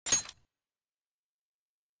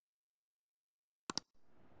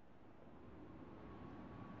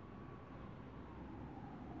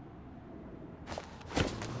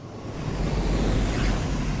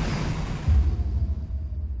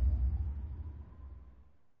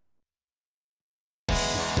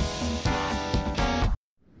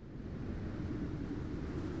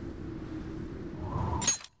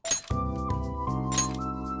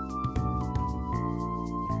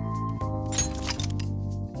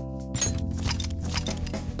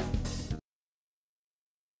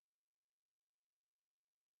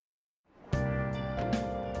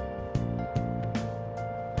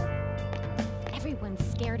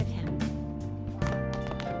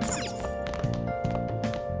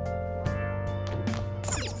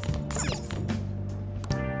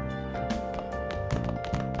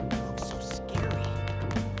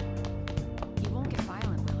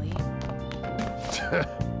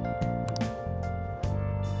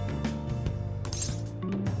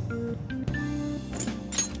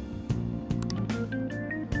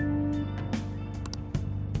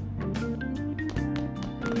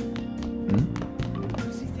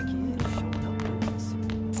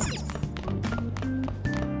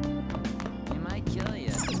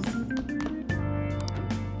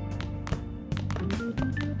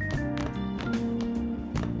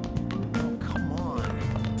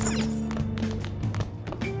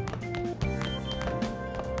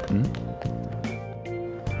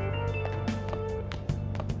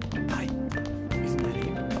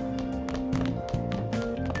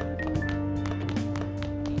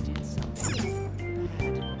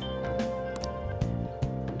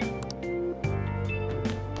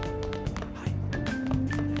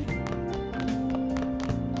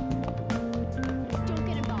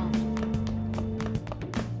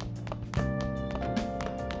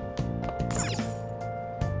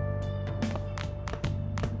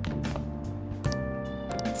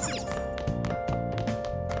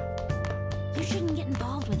You shouldn't get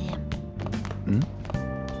involved with him.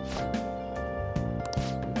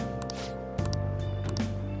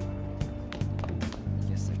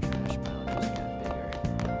 Guess their trash pile just got bigger.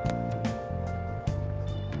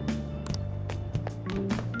 He's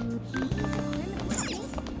a criminal, isn't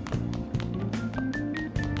he?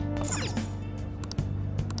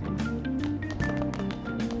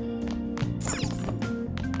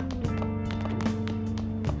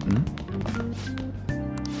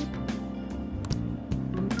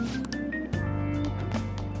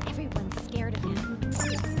 Everyone's scared of him.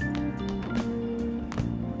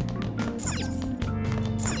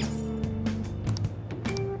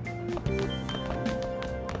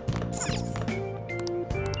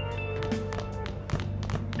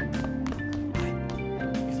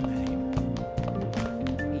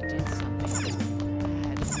 He did something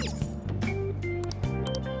bad.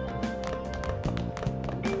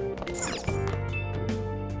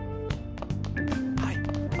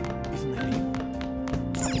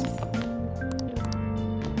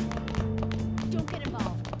 Don't get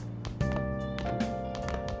involved.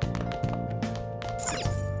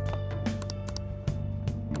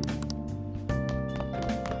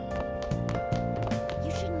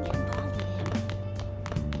 You shouldn't get involved with him.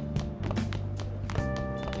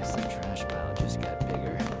 Guess their trash pile just got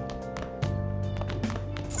bigger.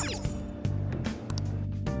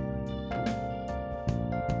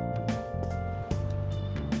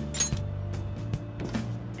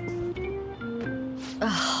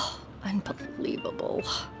 Unbelievable.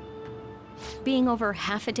 Being over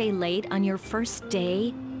half a day late on your first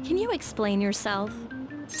day? Can you explain yourself?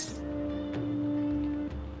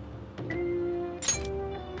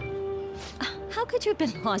 How could you have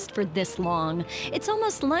been lost for this long? It's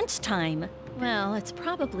almost lunchtime. Well, it's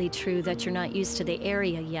probably true that you're not used to the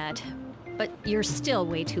area yet, but you're still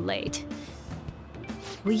way too late.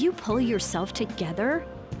 Will you pull yourself together?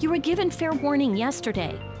 You were given fair warning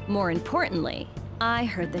yesterday. More importantly, I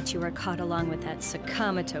heard that you were caught along with that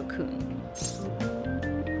Sakamoto-kun.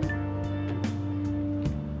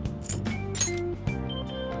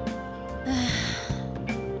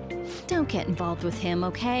 Don't get involved with him,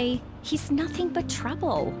 okay? He's nothing but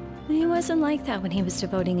trouble. He wasn't like that when he was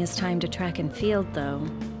devoting his time to track and field, though.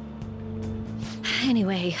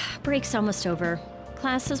 Anyway, break's almost over.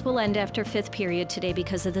 Classes will end after 5th period today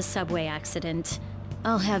because of the subway accident.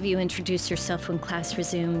 I'll have you introduce yourself when class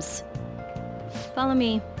resumes. Follow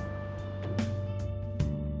me.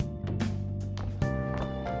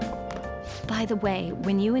 By the way,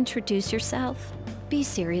 when you introduce yourself, be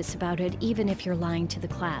serious about it even if you're lying to the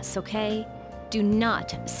class, okay? Do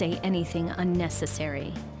not say anything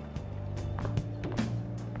unnecessary.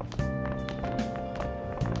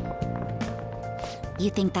 You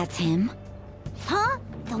think that's him? Huh?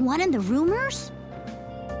 The one in the rumors?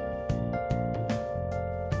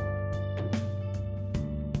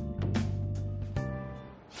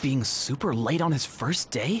 Being super late on his first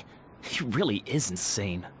day? He really is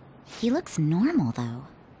insane. He looks normal, though.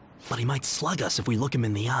 But he might slug us if we look him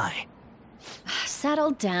in the eye.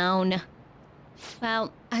 Settle down.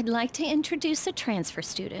 Well, I'd like to introduce a transfer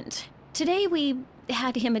student. Today we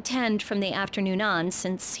had him attend from the afternoon on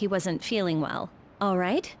since he wasn't feeling well. All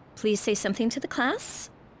right, please say something to the class.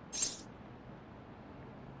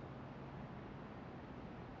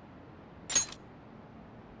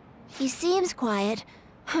 He seems quiet,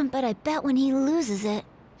 but I bet when he loses it...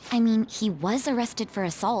 I mean, he was arrested for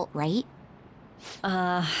assault, right?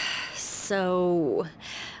 So...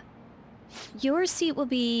 Your seat will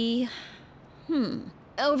be...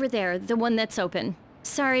 over there, the one that's open.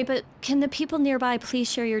 Sorry, but can the people nearby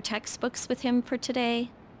please share your textbooks with him for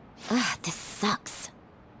today? Ugh, this sucks.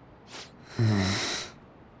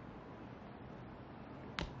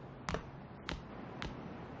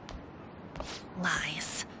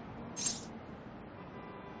 Lies.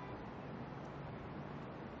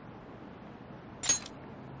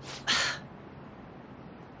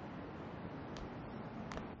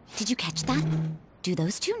 Did you catch that? Do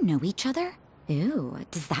those two know each other? Ew,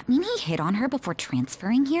 does that mean he hit on her before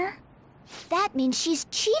transferring here? That means she's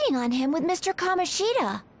cheating on him with Mr.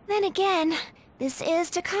 Kamoshida. Then again, this is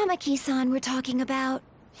Takamaki-san we're talking about.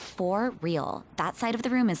 For real, that side of the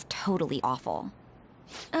room is totally awful.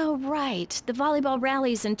 Oh, right. The volleyball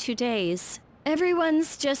rally's in 2 days.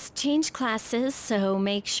 Everyone's just changed classes, so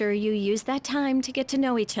make sure you use that time to get to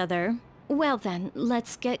know each other. Well then,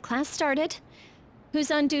 let's get class started.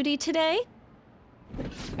 Who's on duty today?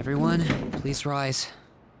 Everyone, please rise.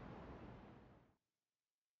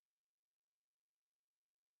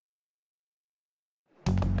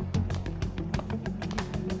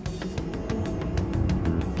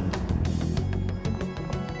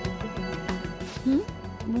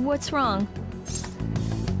 What's wrong?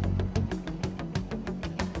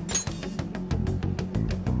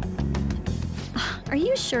 Are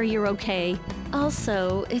you sure you're okay?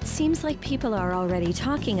 Also, it seems like people are already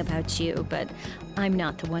talking about you, but I'm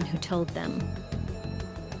not the one who told them.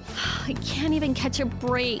 I can't even catch a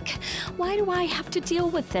break. Why do I have to deal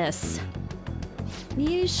with this?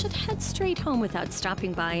 You should head straight home without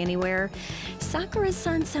stopping by anywhere.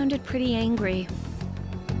 Sakura-san sounded pretty angry.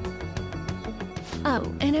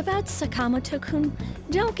 Oh, and about Sakamoto-kun,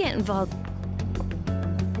 don't get involved.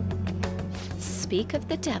 Speak of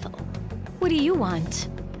the devil. What do you want?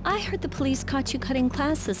 I heard the police caught you cutting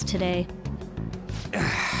classes today.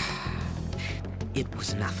 It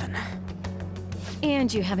was nothing.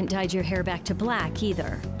 And you haven't dyed your hair back to black,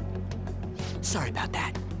 either. Sorry about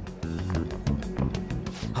that.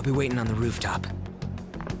 I'll be waiting on the rooftop.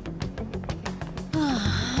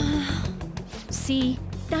 See?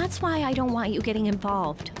 That's why I don't want you getting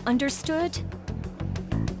involved. Understood?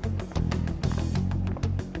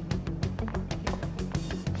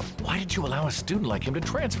 Why did you allow a student like him to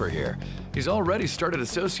transfer here? He's already started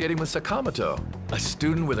associating with Sakamoto. A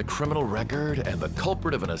student with a criminal record and the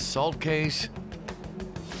culprit of an assault case.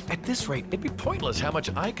 At this rate, it'd be pointless how much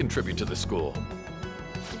I contribute to the school.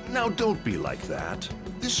 Now don't be like that.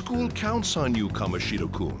 This school counts on you,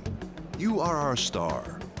 Kamoshida-kun. You are our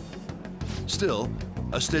star. Still,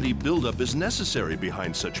 a steady buildup is necessary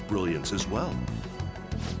behind such brilliance as well.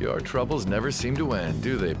 Your troubles never seem to end,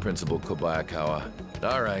 do they, Principal Kobayakawa?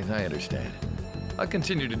 All right, I understand. I'll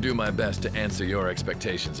continue to do my best to answer your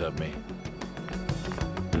expectations of me.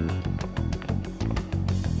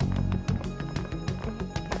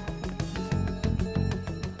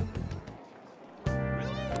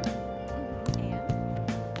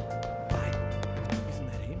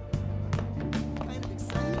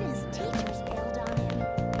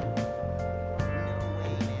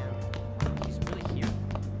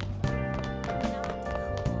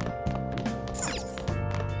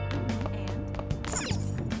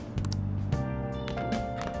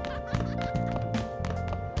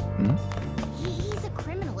 He's a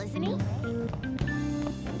criminal, isn't he?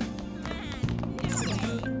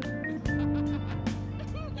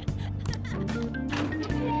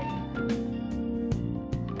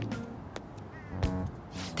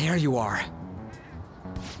 There you are.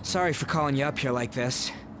 Sorry for calling you up here like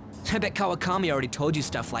this. I bet Kawakami already told you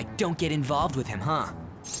stuff like, don't get involved with him, huh?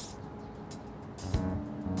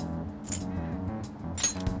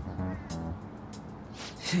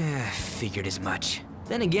 Figured as much.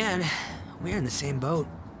 Then again, we're in the same boat.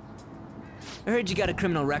 I heard you got a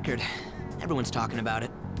criminal record. Everyone's talking about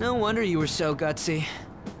it. No wonder you were so gutsy.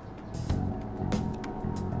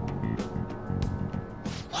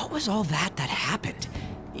 What was all that happened?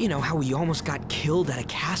 You know, how we almost got killed at a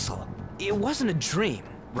castle. It wasn't a dream,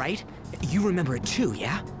 right? You remember it too,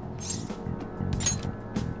 yeah?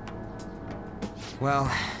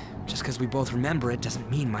 Well, just because we both remember it doesn't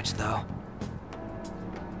mean much, though.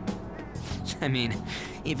 I mean,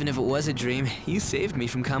 even if it was a dream, you saved me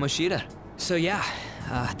from Kamoshida. So yeah,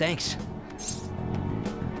 thanks.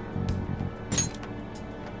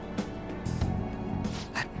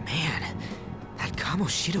 But man, that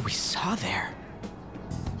Kamoshida we saw there.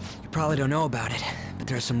 You probably don't know about it, but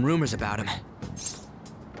there are some rumors about him.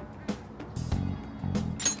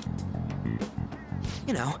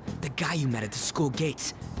 You know, the guy you met at the school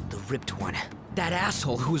gates, the ripped one. That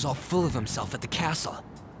asshole who was all full of himself at the castle.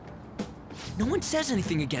 No one says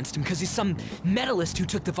anything against him because he's some medalist who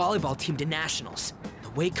took the volleyball team to nationals. The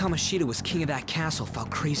The way Kamoshida was king of that castle felt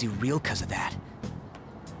crazy real because of that.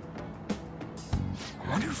 I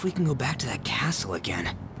wonder if we can go back to that castle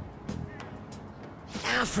again.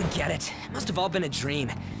 Ah, forget it. It must have all been a dream.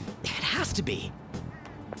 It has to be.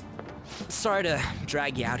 Sorry to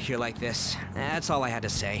drag you out here like this. That's all I had to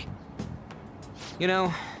say. You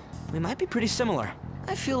know, we might be pretty similar.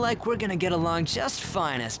 I feel like we're gonna get along just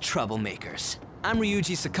fine as troublemakers. I'm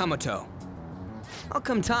Ryuji Sakamoto. I'll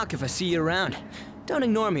come talk if I see you around. Don't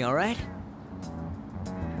ignore me, alright?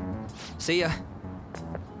 See ya.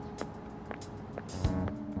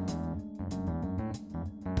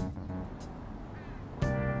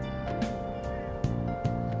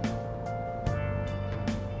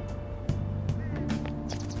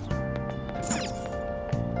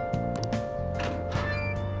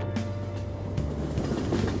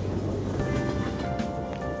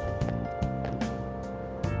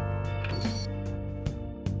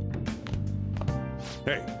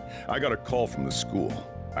 Hey, I got a call from the school.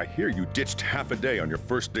 I hear you ditched half a day on your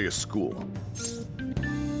first day of school.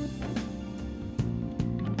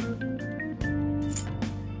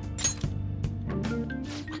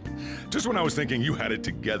 Just when I was thinking you had it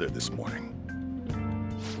together this morning.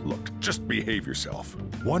 Look, just behave yourself.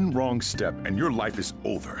 One wrong step and your life is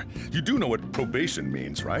over. You do know what probation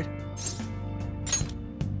means, right?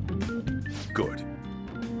 Good.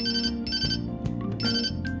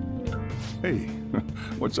 Hey,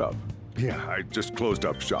 what's up? Yeah, I just closed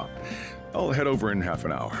up shop. I'll head over in half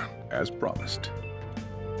an hour, as promised.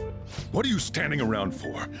 What are you standing around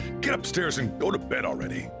for? Get upstairs and go to bed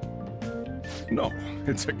already. No,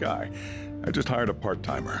 it's a guy. I just hired a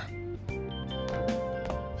part-timer.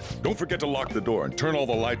 Don't forget to lock the door and turn all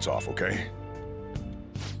the lights off, okay?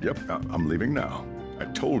 Yep, I'm leaving now. I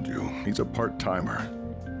told you, he's a part-timer.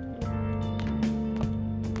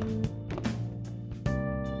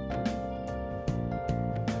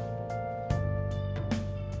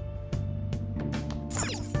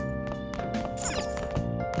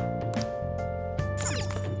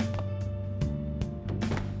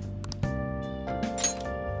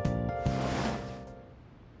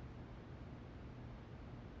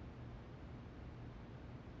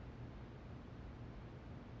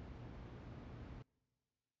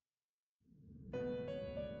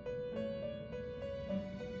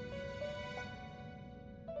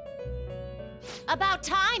 About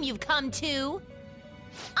time you've come to!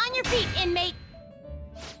 On your feet, inmate!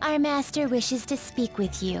 Our master wishes to speak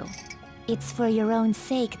with you. It's for your own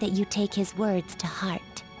sake that you take his words to heart.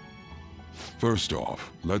 First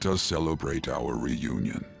off, let us celebrate our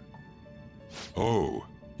reunion. Oh,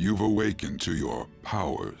 you've awakened to your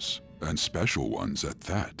powers, and special ones at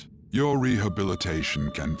that. Your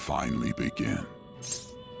rehabilitation can finally begin.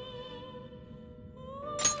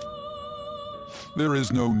 There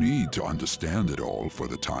is no need to understand it all for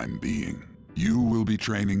the time being. You will be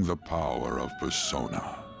training the power of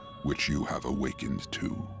Persona, which you have awakened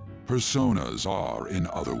to. Personas are, in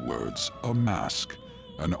other words, a mask,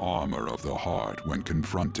 an armor of the heart when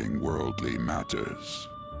confronting worldly matters.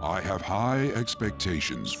 I have high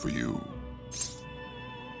expectations for you.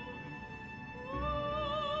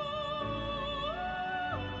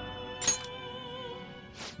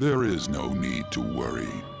 There is no need to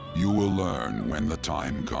worry. You will learn when the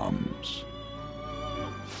time comes.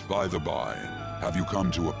 By the by, have you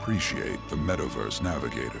come to appreciate the Metaverse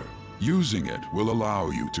Navigator? Using it will allow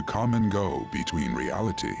you to come and go between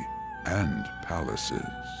reality and palaces.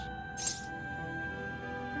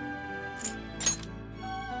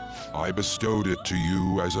 I bestowed it to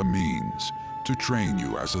you as a means to train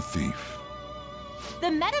you as a thief. The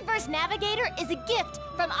Metaverse Navigator is a gift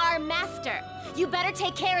from our master. You better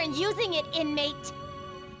take care in using it, inmate.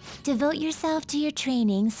 Devote yourself to your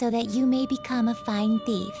training so that you may become a fine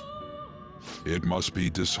thief. It must be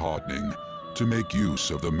disheartening to make use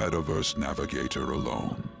of the Metaverse Navigator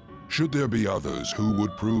alone. Should there be others who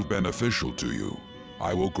would prove beneficial to you,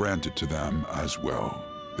 I will grant it to them as well.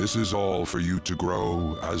 This is all for you to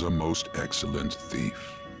grow as a most excellent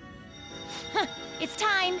thief. It's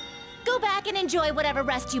time. Go back and enjoy whatever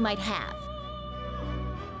rest you might have.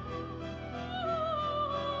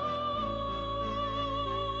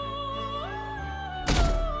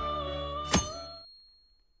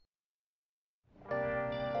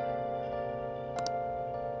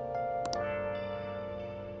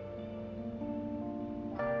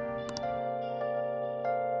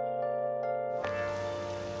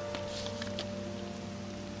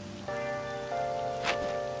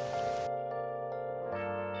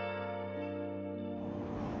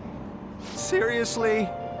 Seriously?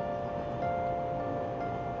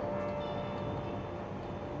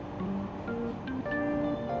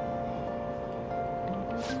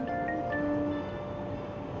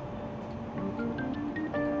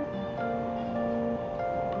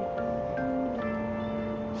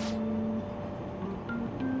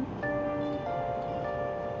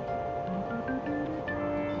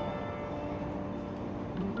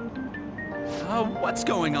 What's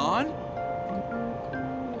going on?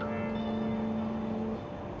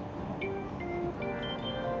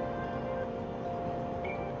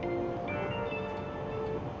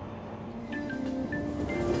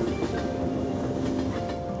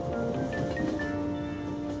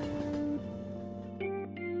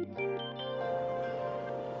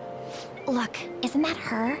 Look, isn't that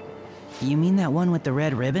her? You mean that one with the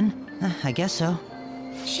red ribbon? I guess so.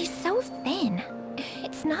 She's so thin.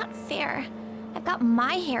 It's not fair. I've got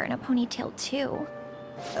my hair in a ponytail too.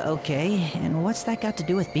 Okay, and what's that got to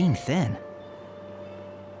do with being thin?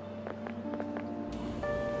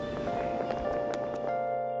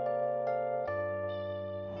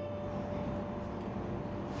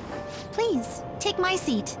 Please, take my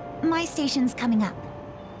seat. My station's coming up.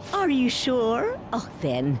 Are you sure? Oh,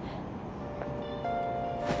 then.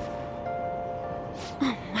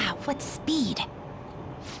 Oh, wow, what speed.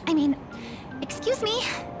 I mean, excuse me,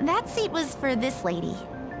 that seat was for this lady.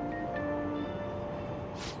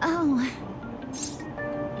 Oh.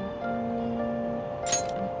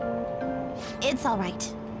 It's all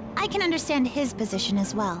right. I can understand his position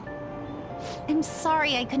as well. I'm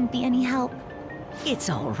sorry I couldn't be any help. It's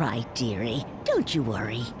all right, dearie. Don't you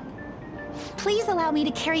worry. Please allow me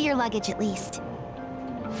to carry your luggage at least.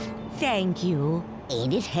 Thank you.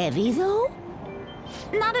 Ain't it heavy, though?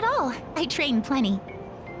 Not at all. I train plenty.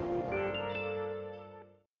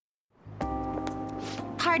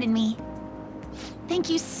 Pardon me. Thank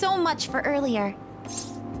you so much for earlier.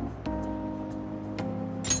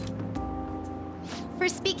 For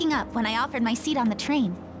speaking up when I offered my seat on the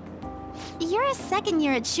train. You're a second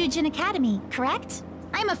year at Shujin Academy, correct?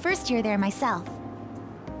 I'm a first year there myself.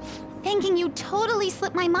 Thanking you totally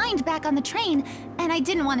slipped my mind back on the train, and I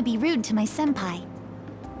didn't want to be rude to my senpai.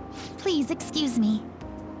 Please excuse me.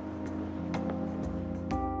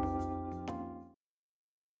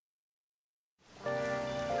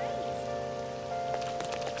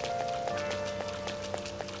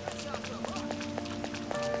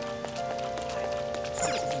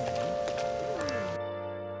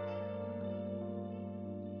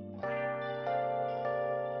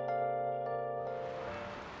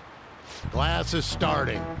 Class is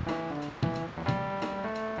starting.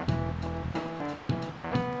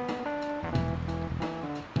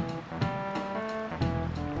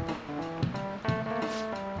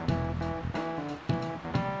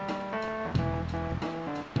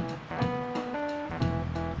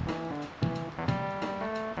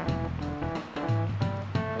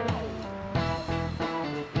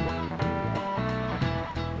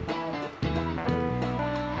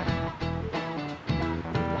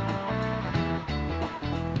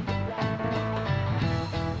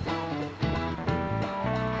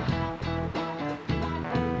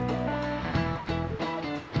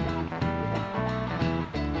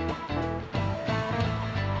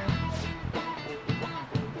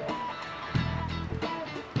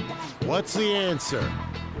 What's the answer?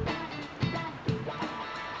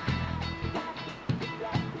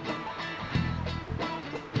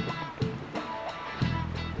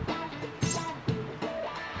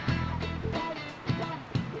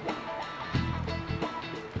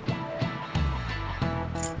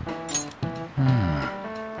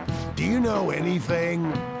 Do you know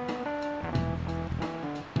anything?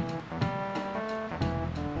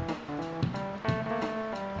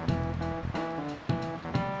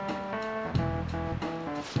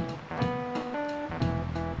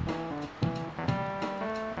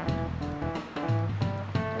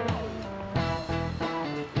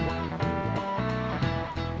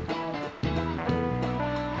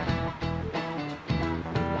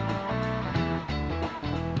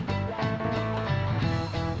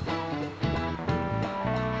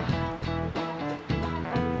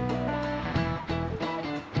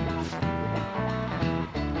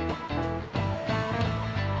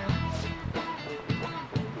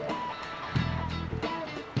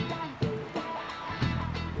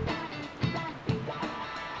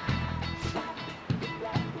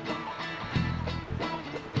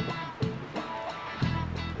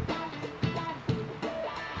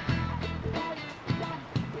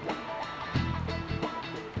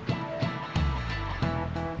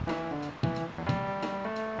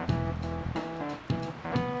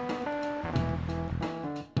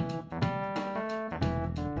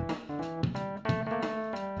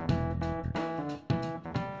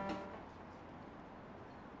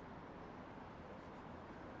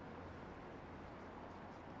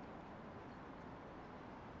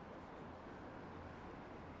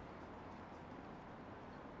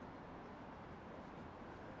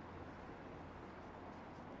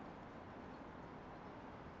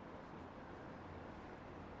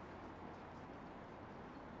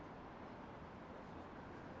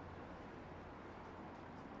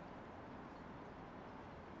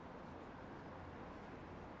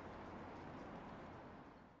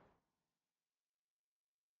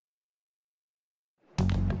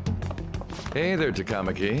 Hey there,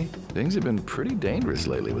 Takamaki. Things have been pretty dangerous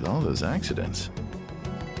lately with all those accidents.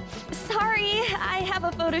 Sorry, I have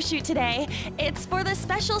a photo shoot today. It's for the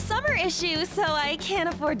special summer issue, so I can't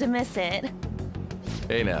afford to miss it.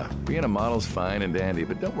 Hey now, being a model's fine and dandy,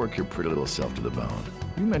 but don't work your pretty little self to the bone.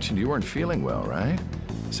 You mentioned you weren't feeling well, right?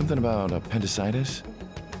 Something about appendicitis?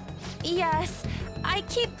 Yes, I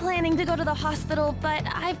keep planning to go to the hospital, but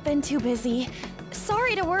I've been too busy.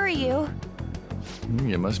 Sorry to worry you.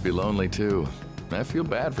 You must be lonely too. I feel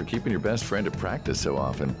bad for keeping your best friend at practice so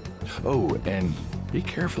often. Oh, and be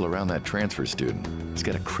careful around that transfer student. He's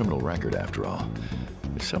got a criminal record after all.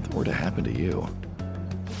 If something were to happen to you.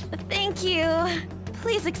 Thank you.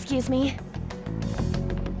 Please excuse me.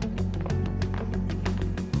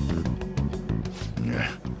 Yeah.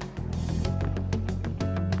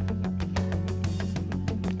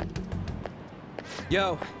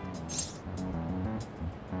 Yo.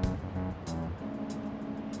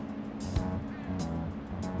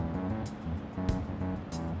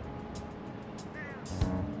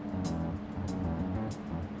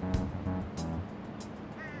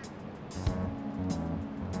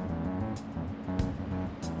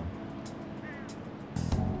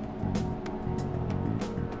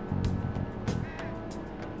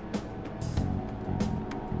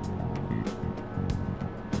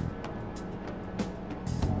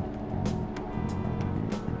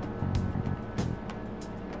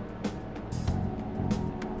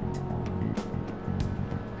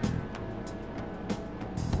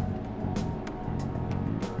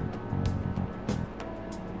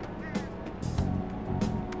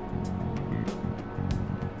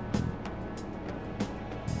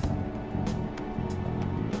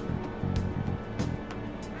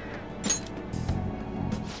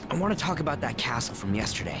 I want to talk about that castle from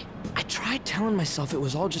yesterday. I tried telling myself it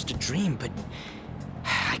was all just a dream, but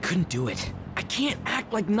I couldn't do it. I can't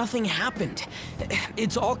act like nothing happened.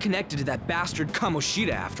 It's all connected to that bastard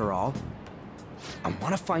Kamoshida, after all. I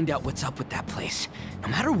want to find out what's up with that place, no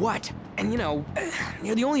matter what. And you know,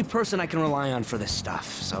 you're the only person I can rely on for this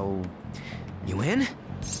stuff, so... You in?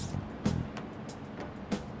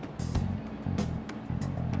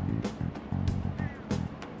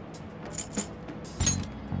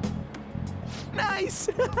 Nice!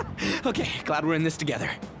 Okay, glad we're in this together.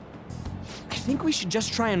 I think we should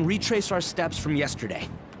just try and retrace our steps from yesterday.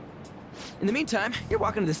 In the meantime, you're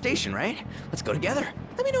walking to the station, right? Let's go together.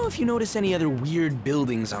 Let me know if you notice any other weird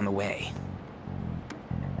buildings on the way.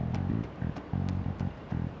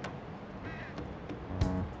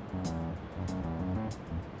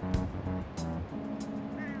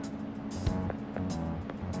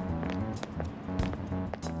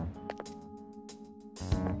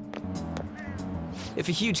 If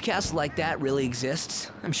a huge castle like that really exists,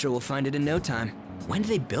 I'm sure we'll find it in no time. When did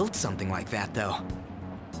they build something like that, though?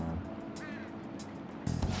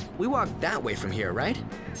 We walked that way from here, right?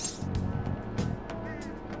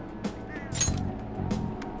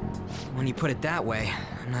 When you put it that way,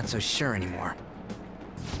 I'm not so sure anymore.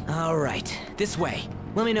 All right, this way.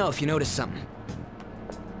 Let me know if you notice something.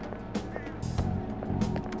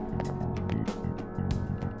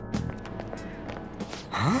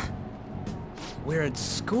 Huh? We're at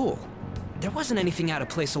school. There wasn't anything out of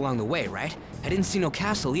place along the way, right? I didn't see no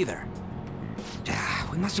castle either.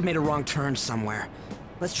 We must have made a wrong turn somewhere.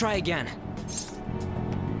 Let's try again.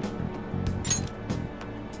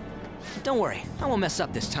 Don't worry, I won't mess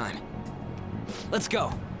up this time. Let's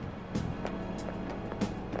go.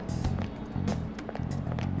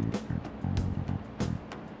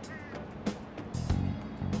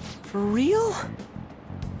 For real?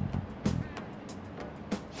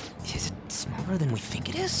 Is it smaller than we think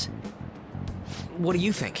it is? What do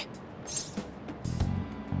you think?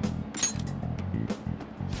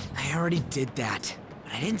 I already did that,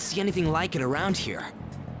 but I didn't see anything like it around here.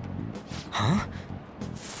 Huh?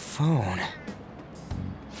 Phone.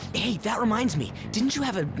 Hey, that reminds me. Didn't you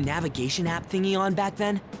have a navigation app thingy on back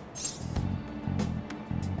then?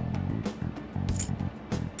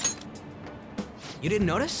 You didn't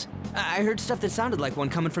notice? I heard stuff that sounded like one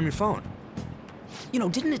coming from your phone. You know,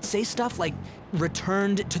 didn't it say stuff like,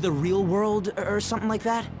 returned to the real world, or something like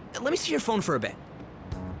that? Let me see your phone for a bit.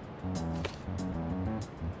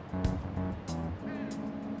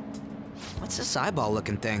 What's this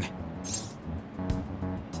eyeball-looking thing?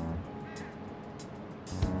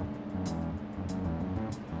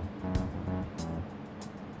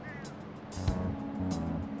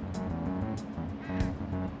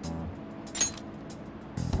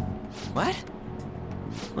 What?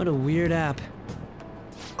 What a weird app.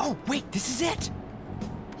 Oh, wait, this is it!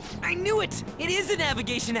 I knew it! It is a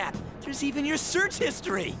navigation app! There's even your search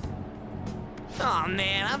history! Aw,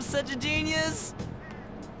 man, I'm such a genius.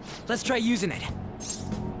 Let's try using it.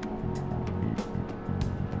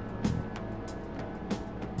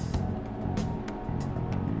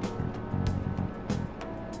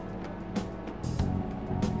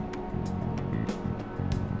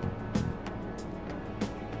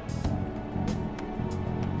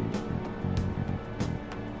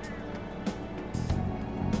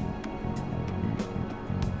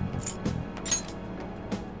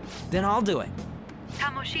 Then I'll do it.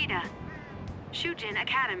 Kamoshida. Shujin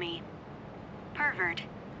Academy. Pervert.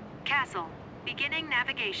 Castle. Beginning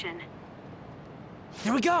navigation.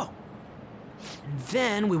 There we go! And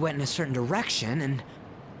then we went in a certain direction and...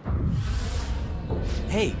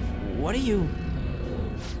 Hey, what are you...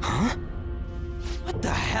 Huh? What the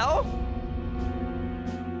hell?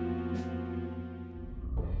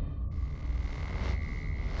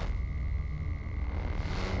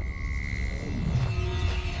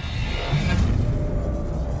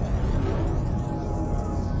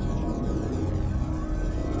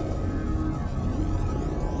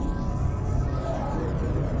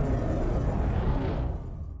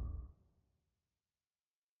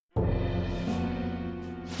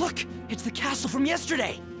 Look! It's the castle from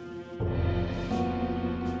yesterday!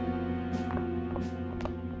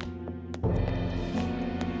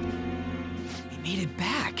 We made it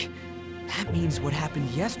back. That means what happened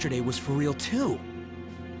yesterday was for real too.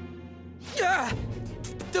 Ah!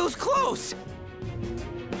 Those clothes!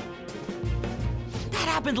 That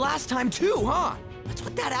happened last time too, huh? What's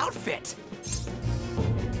with that outfit?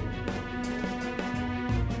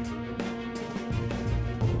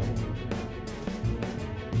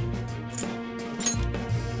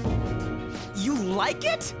 You like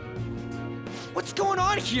it? What's going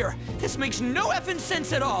on here? This makes no effing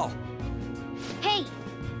sense at all! Hey!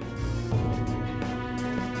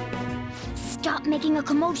 Stop making a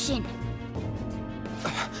commotion!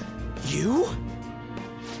 You?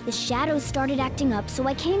 The shadows started acting up, so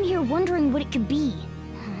I came here wondering what it could be.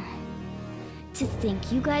 To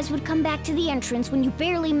think you guys would come back to the entrance when you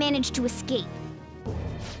barely managed to escape.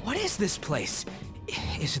 What is this place?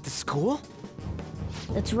 Is it the school?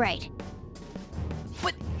 That's right.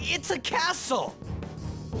 But it's a castle!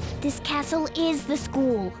 This castle is the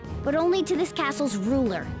school, but only to this castle's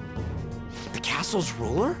ruler. The castle's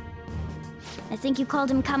ruler? I think you called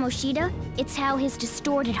him Kamoshida. It's how his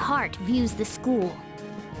distorted heart views the school.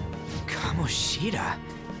 Kamoshida?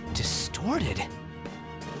 Distorted?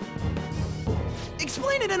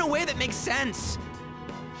 Explain it in a way that makes sense!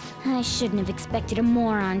 I shouldn't have expected a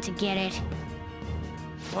moron to get it.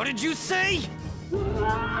 What did you say?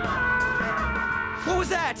 What was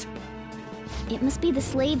that? It must be the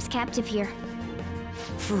slaves captive here.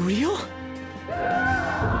 For real?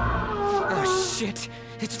 Oh shit,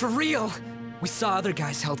 it's for real! We saw other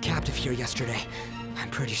guys held captive here yesterday.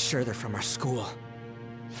 I'm pretty sure they're from our school.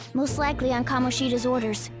 Most likely on Kamoshida's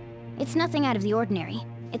orders. It's nothing out of the ordinary.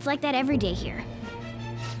 It's like that every day here.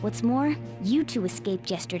 What's more, you two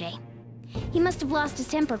escaped yesterday. He must have lost his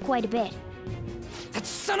temper quite a bit. That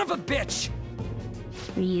son of a bitch!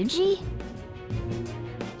 Ryuji?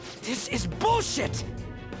 This is bullshit!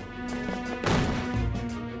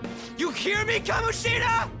 You hear me,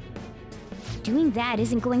 Kamoshida?! Doing that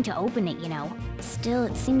isn't going to open it, you know. Still,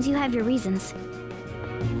 it seems you have your reasons.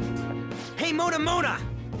 Hey, Mona!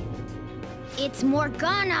 It's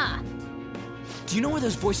Morgana! Do you know where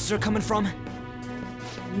those voices are coming from?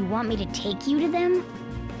 You want me to take you to them?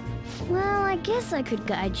 Well, I guess I could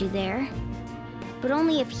guide you there. But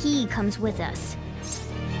only if he comes with us.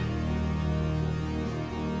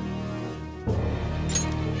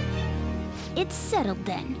 It's settled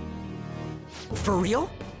then. For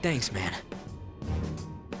real? Thanks, man.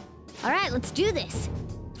 Alright, let's do this.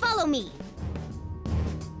 Follow me.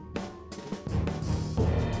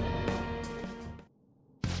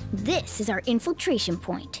 This is our infiltration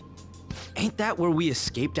point. Ain't that where we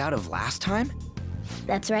escaped out of last time?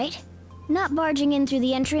 That's right. Not barging in through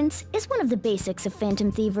the entrance is one of the basics of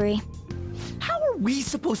phantom thievery. How are we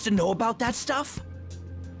supposed to know about that stuff?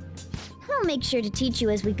 I'll make sure to teach you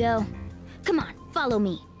as we go. Come on, follow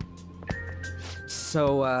me.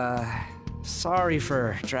 So, sorry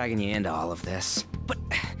for dragging you into all of this. But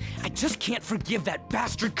I just can't forgive that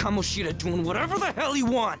bastard Kamoshida doing whatever the hell he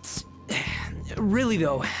wants. Really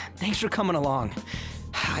though, thanks for coming along.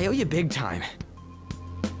 I owe you big time.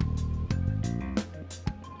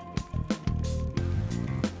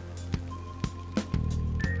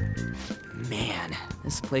 Man,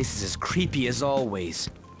 this place is as creepy as always.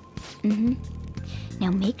 Mm-hmm.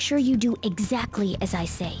 Now make sure you do exactly as I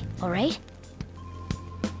say, alright?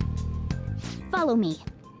 Follow me.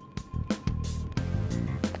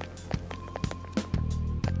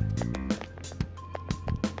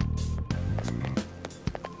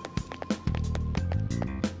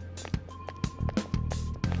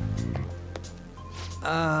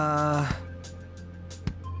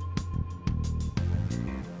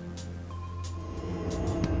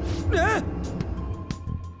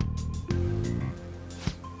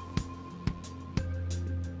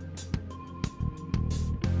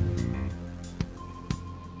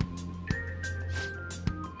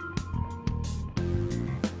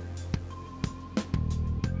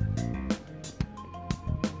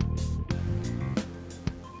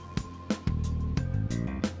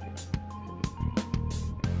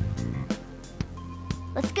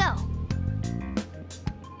 Let's go.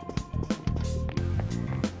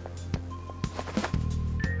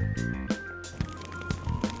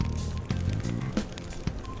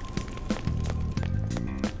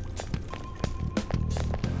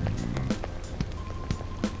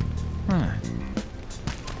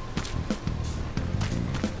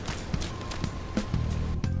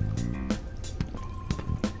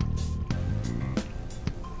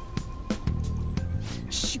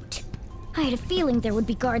 Shoot. I had a feeling there would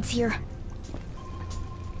be guards here.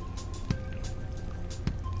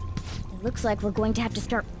 It looks like we're going to have to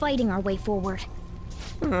start fighting our way forward.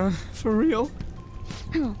 For real?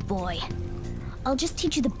 Oh boy. I'll just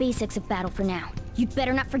teach you the basics of battle for now. You'd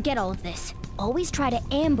better not forget all of this. Always try to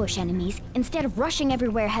ambush enemies instead of rushing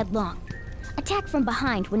everywhere headlong. Attack from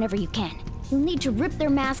behind whenever you can. You'll need to rip their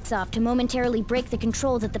masks off to momentarily break the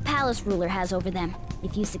control that the palace ruler has over them.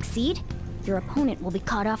 If you succeed, your opponent will be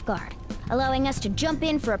caught off guard, allowing us to jump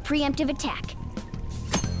in for a preemptive attack.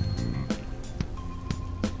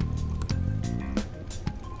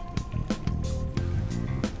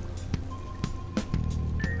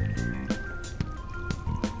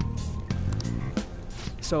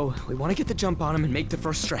 So, we want to get the jump on him and make the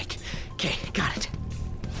first strike. Okay, got it.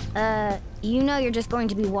 You know you're just going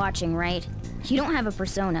to be watching, right? You don't have a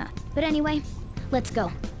persona. But anyway, let's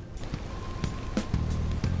go.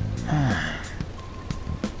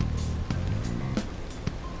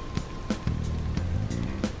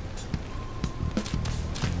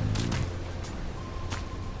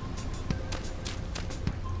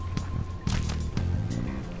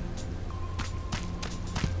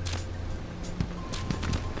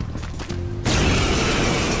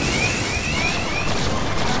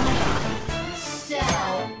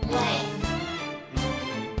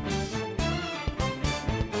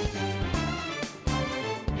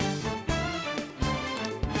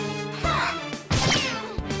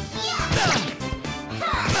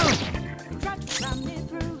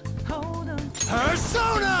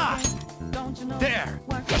 Persona! There!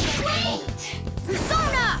 Wait!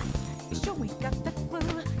 Persona!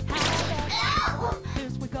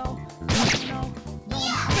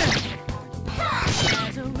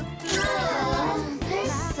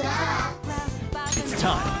 It's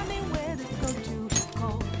time.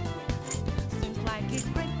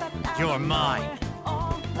 You're mine.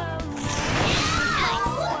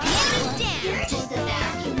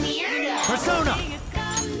 Persona!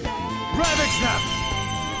 Ravage them!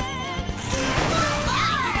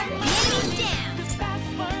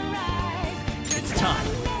 It's time.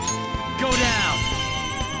 Go down!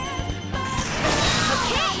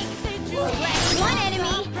 Okay! Select one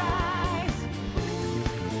enemy!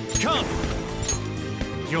 Come!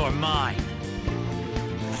 You're mine.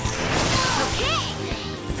 Okay!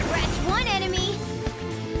 Scratch one enemy!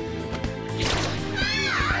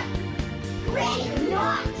 Ready or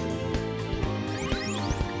not!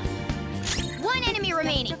 One enemy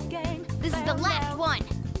remaining! This is the last one!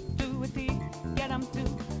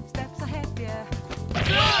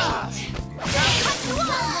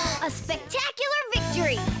 A spectacular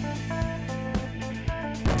victory!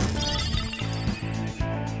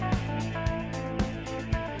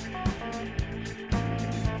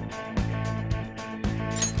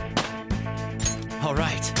 All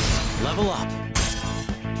right, level up.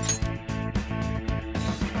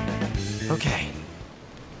 Okay.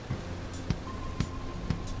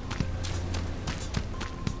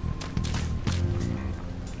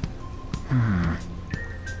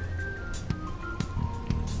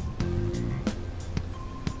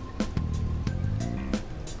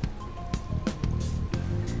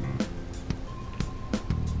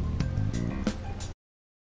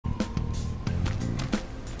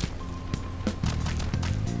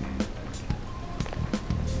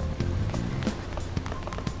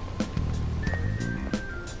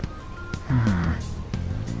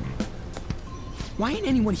 Why ain't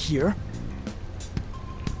anyone here?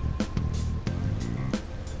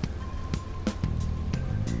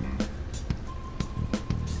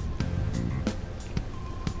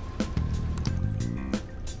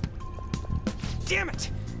 Damn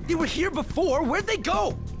it! They were here before! Where'd they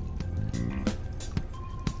go?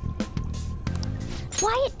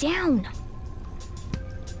 Quiet down.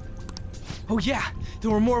 Oh yeah, there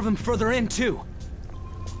were more of them further in too.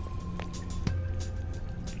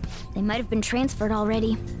 They might have been transferred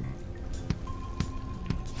already.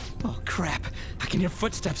 Oh crap, I can hear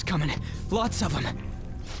footsteps coming. Lots of them.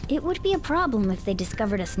 It would be a problem if they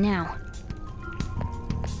discovered us now.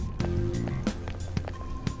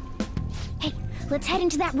 Hey, let's head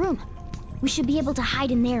into that room. We should be able to hide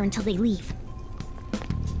in there until they leave.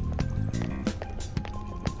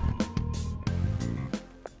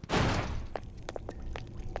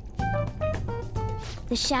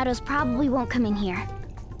 The shadows probably won't come in here.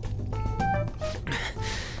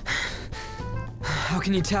 How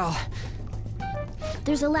can you tell?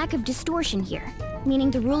 There's a lack of distortion here,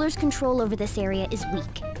 meaning the ruler's control over this area is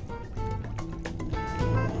weak.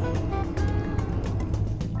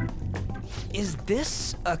 Is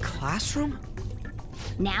this a classroom?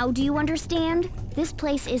 Now do you understand? This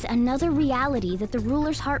place is another reality that the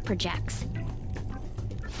ruler's heart projects.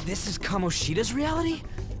 This is Kamoshida's reality?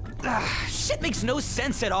 Shit makes no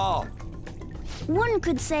sense at all. One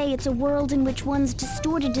could say it's a world in which one's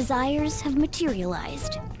distorted desires have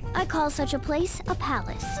materialized. I call such a place a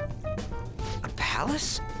palace. A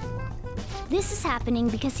palace? This is happening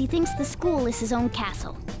because he thinks the school is his own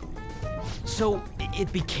castle. So,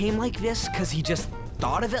 it became like this because he just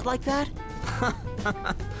thought of it like that?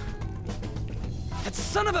 That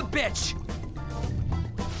son of a bitch!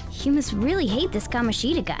 You must really hate this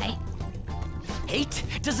Kamoshida guy. Hate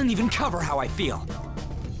doesn't even cover how I feel.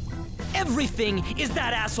 Everything is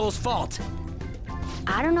that asshole's fault.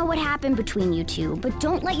 I don't know what happened between you two, but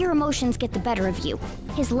don't let your emotions get the better of you.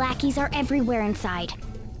 His lackeys are everywhere inside.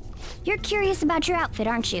 You're curious about your outfit,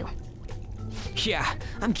 aren't you? Yeah,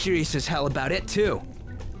 I'm curious as hell about it too.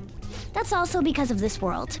 That's also because of this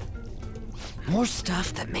world. More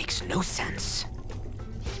stuff that makes no sense.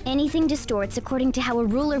 Anything distorts according to how a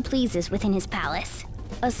ruler pleases within his palace.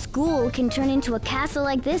 A school can turn into a castle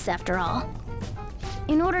like this, after all.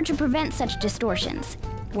 In order to prevent such distortions,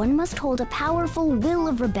 one must hold a powerful will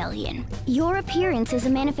of rebellion. Your appearance is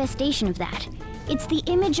a manifestation of that. It's the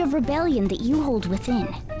image of rebellion that you hold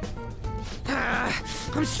within.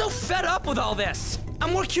 I'm so fed up with all this.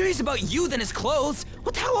 I'm more curious about you than his clothes.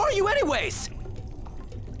 What the hell are you anyways?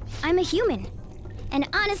 I'm a human. An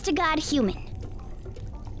honest-to-God human.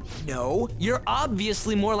 No, you're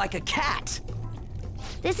obviously more like a cat.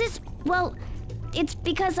 This is, well, it's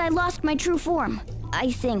because I lost my true form,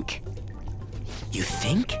 I think. You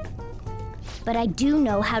think? But I do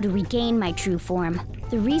know how to regain my true form.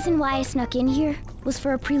 The reason why I snuck in here was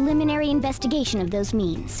for a preliminary investigation of those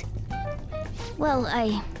means. Well,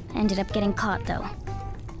 I ended up getting caught, though.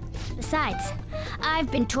 Besides,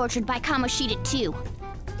 I've been tortured by Kamoshida, too.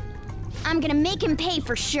 I'm gonna make him pay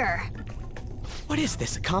for sure. What is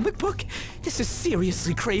this, a comic book? This is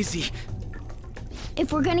seriously crazy.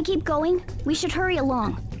 If we're gonna keep going, we should hurry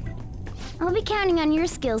along. I'll be counting on your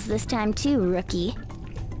skills this time too, rookie.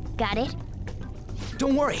 Got it?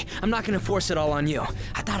 Don't worry, I'm not gonna force it all on you.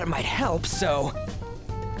 I thought it might help, so...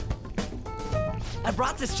 I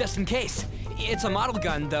brought this just in case. It's a model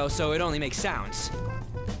gun, though, so it only makes sounds.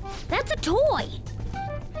 That's a toy!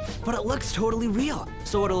 But it looks totally real,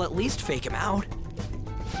 so it'll at least fake him out.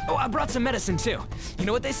 Oh, I brought some medicine, too. You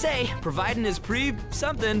know what they say, providing is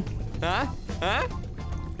something. Huh? Huh?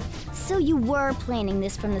 So you were planning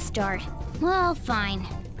this from the start. Well, fine.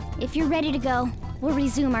 If you're ready to go, we'll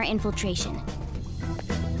resume our infiltration.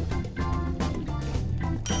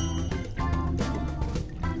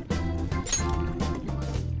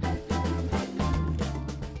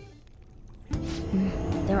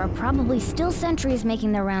 There are probably still sentries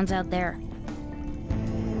making their rounds out there.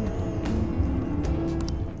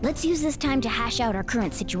 Let's use this time to hash out our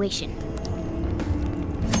current situation.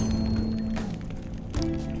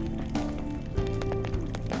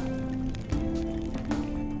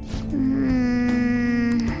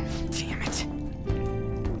 Damn it.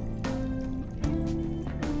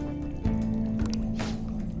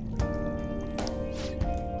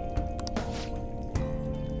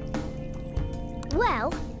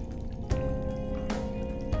 Well...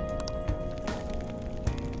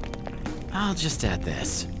 I'll just add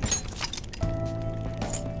this.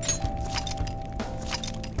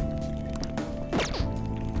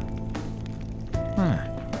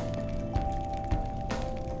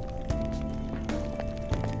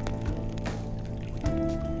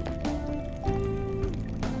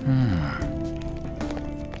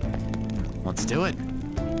 Let's do it.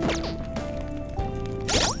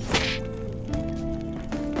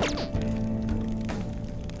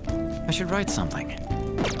 I should write something.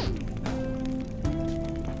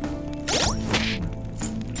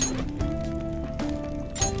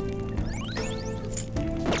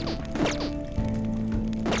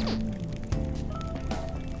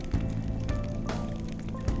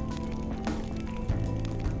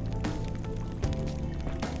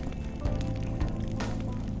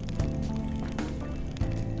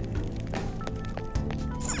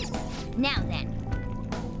 Now then.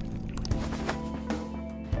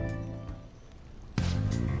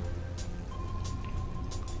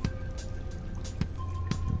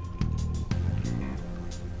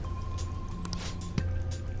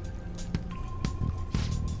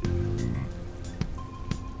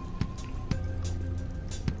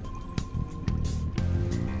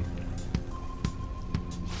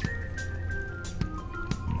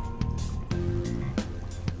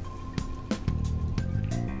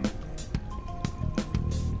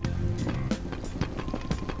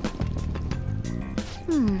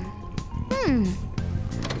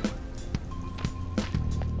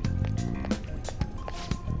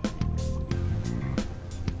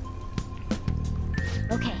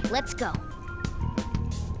 Okay, let's go.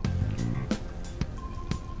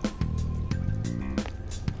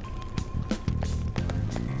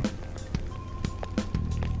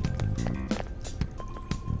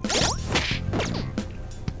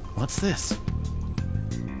 What's this?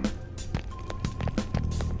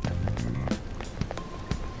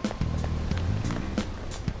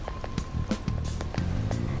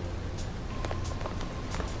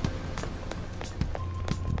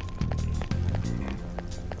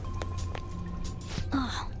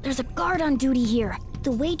 There's a guard on duty here.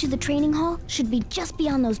 The way to the training hall should be just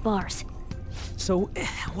beyond those bars. So,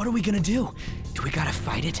 what are we gonna do? Do we gotta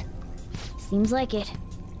fight it? Seems like it.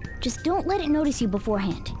 Just don't let it notice you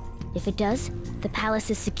beforehand. If it does, the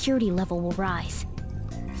palace's security level will rise.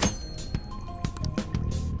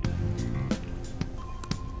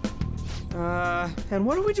 And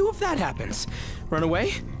what do we do if that happens? Run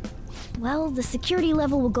away? Well, the security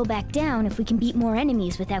level will go back down if we can beat more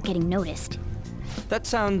enemies without getting noticed. That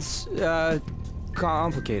sounds,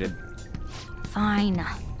 complicated. Fine.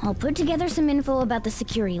 I'll put together some info about the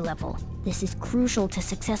security level. This is crucial to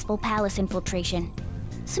successful palace infiltration.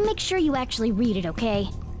 So make sure you actually read it, okay?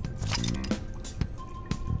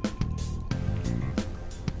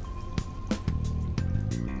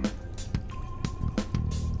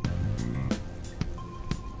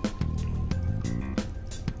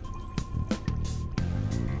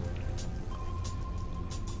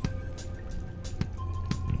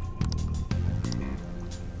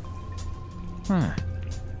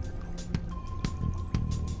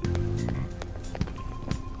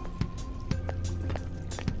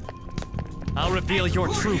 I'll reveal your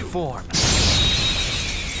true form.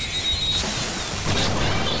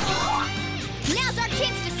 Now's our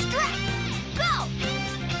chance to strike! Go!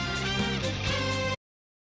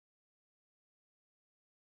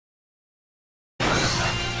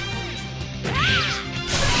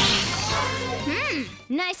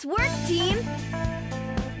 Nice work, team!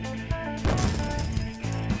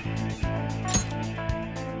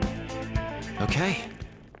 Okay.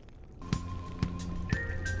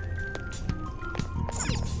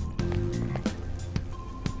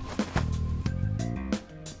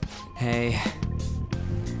 Hey.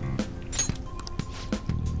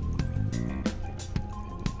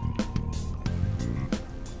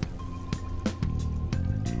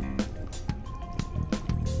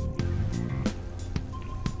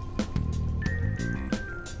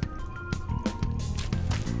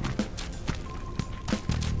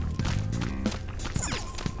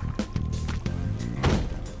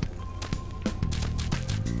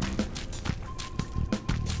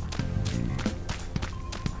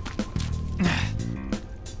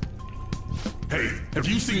 Hey, have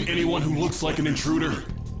you seen anyone who looks like an intruder?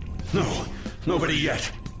 No, nobody yet.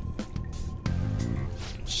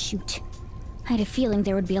 Shoot. I had a feeling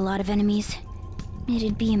there would be a lot of enemies.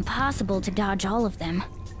 It'd be impossible to dodge all of them.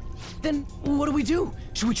 Then what do we do?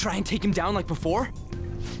 Should we try and take him down like before?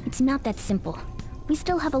 It's not that simple. We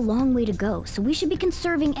still have a long way to go, so we should be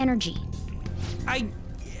conserving energy.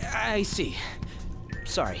 I see.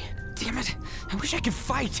 Sorry. Damn it. I wish I could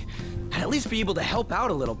fight. I'd at least be able to help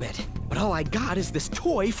out a little bit. But all I got is this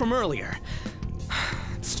toy from earlier.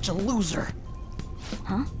 Such a loser.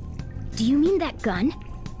 Huh? Do you mean that gun?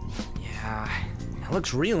 Yeah, it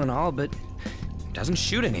looks real and all, but it doesn't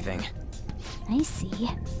shoot anything. I see.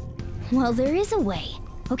 Well, there is a way.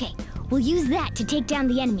 Okay, we'll use that to take down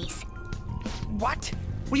the enemies. What?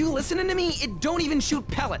 Were you listening to me? It don't even shoot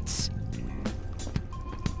pellets.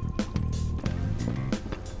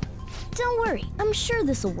 Don't worry, I'm sure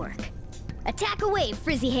this'll work. Attack away,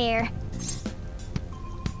 frizzy hair!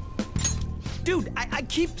 Dude, I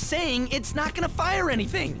keep saying it's not gonna fire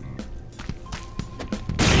anything!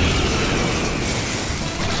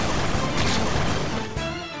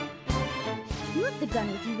 You have the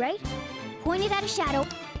gun with you, right? Point it at a shadow.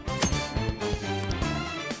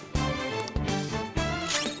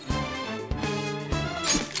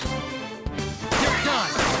 You're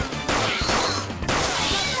done!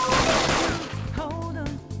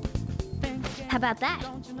 about that?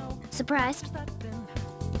 Surprised?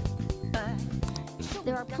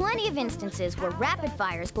 There are plenty of instances where rapid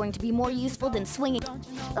fire is going to be more useful than swinging.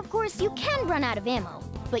 Of course, you can run out of ammo,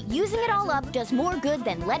 but using it all up does more good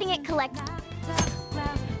than letting it collect.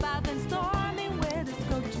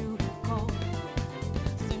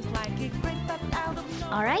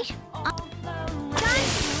 All right.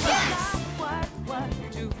 Yes!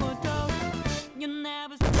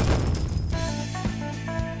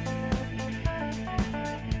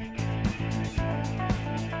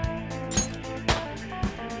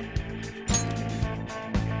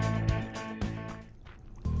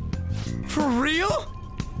 For real?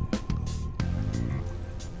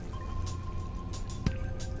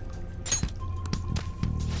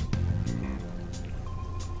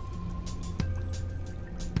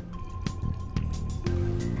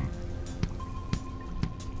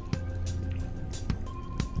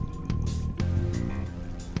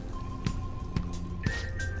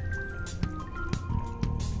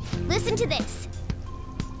 Listen to this.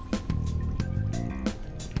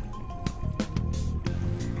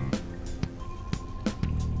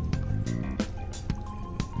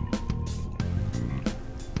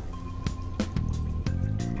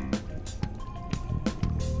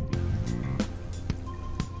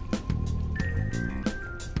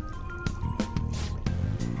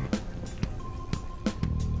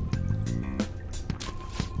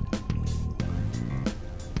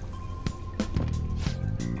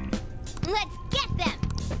 Let's get them!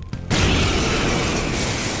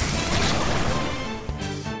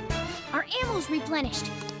 Our ammo's replenished.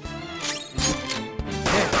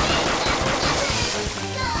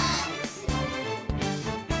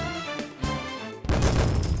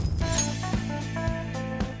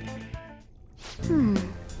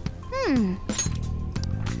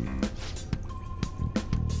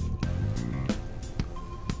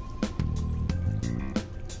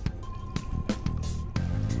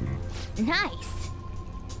 Nice.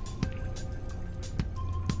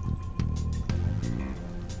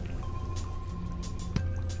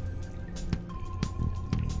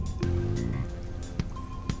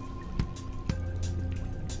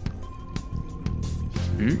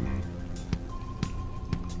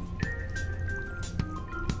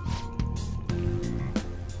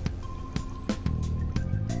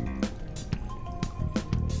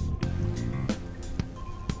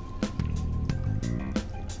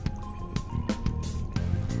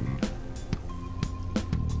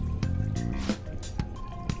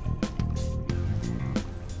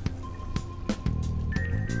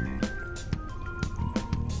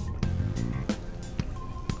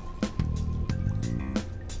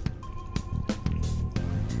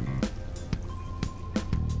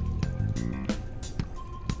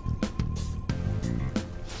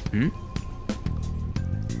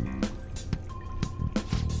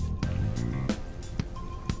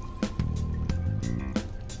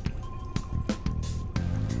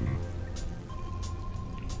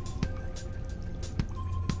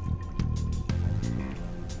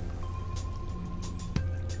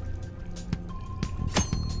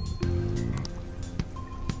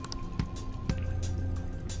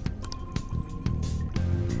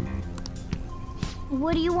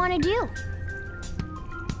 What do you want to do?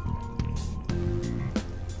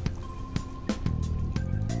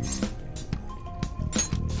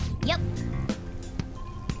 Yep.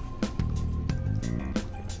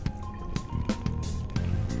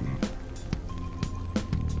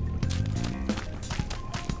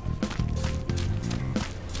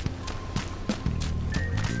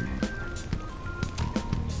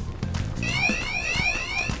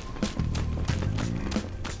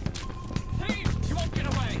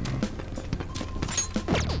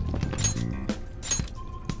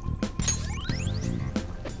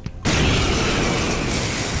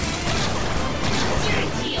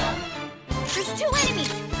 There's 2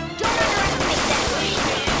 enemies! Don't underestimate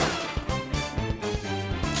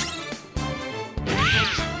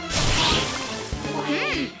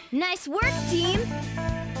them! Nice work, team!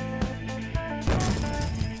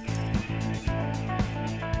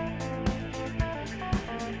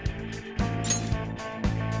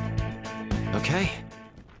 Okay.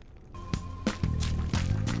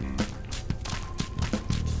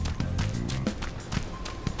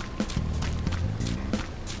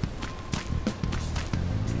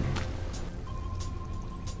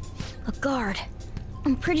 A guard.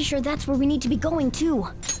 I'm pretty sure that's where we need to be going, too.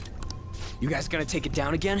 You guys gonna take it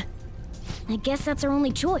down again? I guess that's our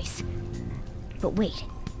only choice. But wait,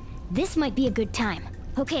 this might be a good time.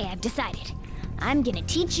 Okay, I've decided. I'm gonna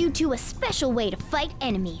teach you two a special way to fight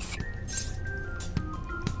enemies.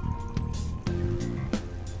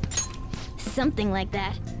 Something like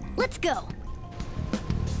that. Let's go.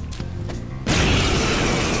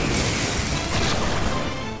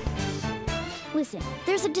 Listen,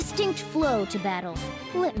 there's a distinct flow to battles.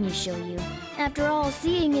 Let me show you. After all,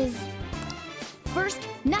 seeing is... First,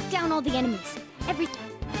 knock down all the enemies.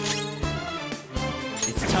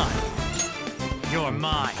 It's time. You're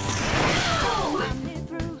mine.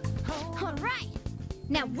 All right.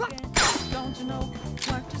 Now run.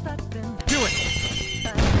 Do it.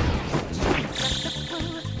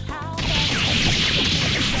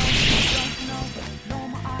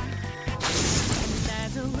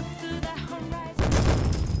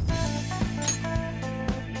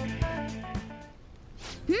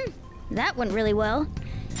 That went really well.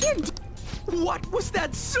 What was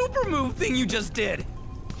that super move thing you just did?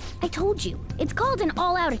 I told you, it's called an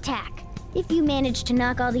all-out attack. If you manage to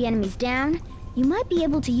knock all the enemies down, you might be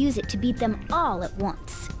able to use it to beat them all at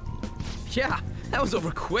once. Yeah, that was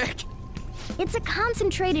over quick. It's a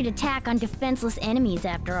concentrated attack on defenseless enemies,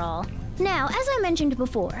 after all. Now, as I mentioned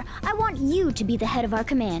before, I want you to be the head of our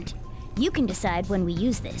command. You can decide when we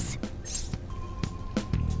use this.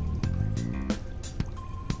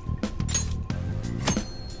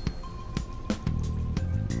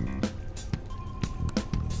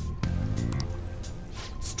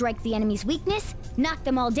 Strike the enemy's weakness, knock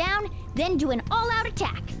them all down, then do an all-out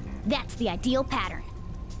attack. That's the ideal pattern.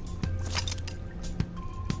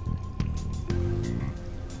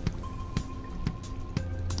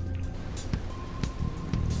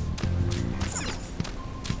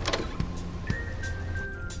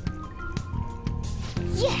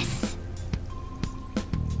 Yes!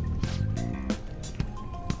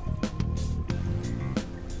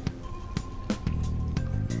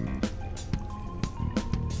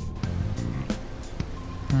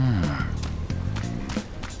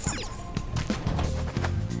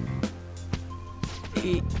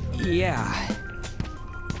 Yeah.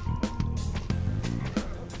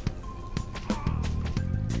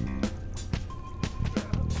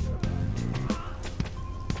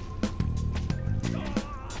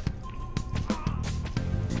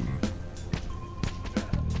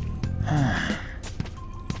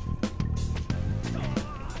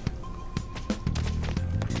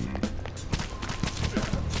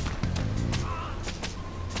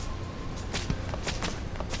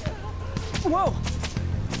 Whoa!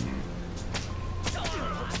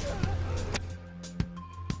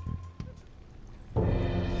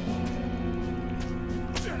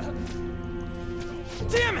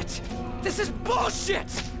 Damn it! This is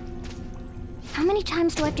bullshit! How many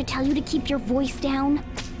times do I have to tell you to keep your voice down?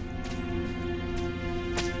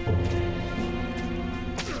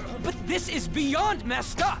 But this is beyond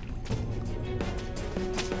messed up!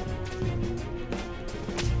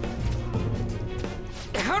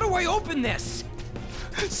 How do I open this?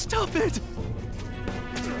 Stop it!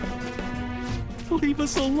 Leave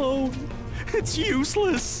us alone. It's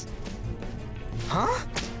useless. Huh?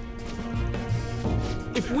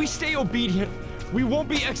 If we stay obedient, we won't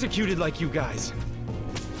be executed like you guys.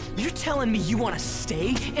 You're telling me you want to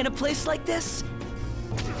stay in a place like this?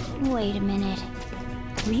 Wait a minute.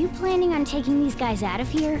 Were you planning on taking these guys out of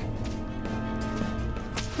here?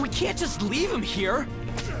 We can't just leave them here.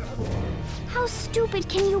 How stupid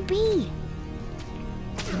can you be?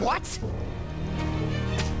 What?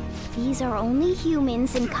 These are only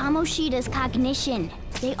humans in Kamoshida's cognition.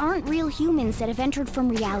 They aren't real humans that have entered from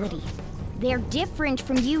reality. They're different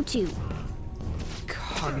from you two.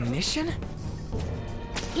 Cognition?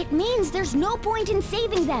 It means there's no point in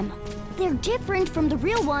saving them. They're different from the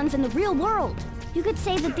real ones in the real world. You could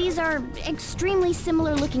say that these are extremely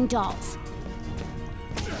similar looking dolls.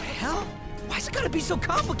 The hell? Why's it gotta be so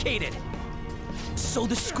complicated? So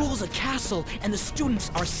the school's a castle and the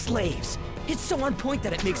students are slaves. It's so on point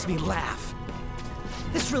that it makes me laugh.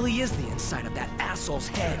 This really is the inside of that asshole's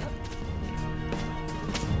head.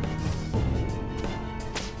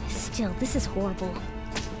 Still, this is horrible.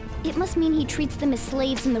 It must mean he treats them as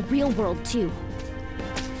slaves in the real world, too.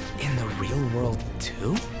 In the real world,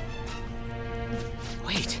 too?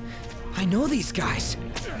 Wait, I know these guys.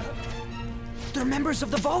 They're members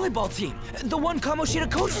of the volleyball team, the one Kamoshida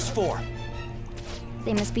coaches for.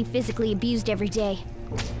 They must be physically abused every day.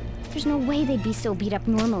 There's no way they'd be so beat up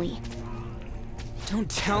normally. Don't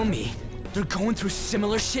tell me. They're going through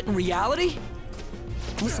similar shit in reality?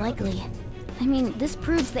 Most likely. I mean, this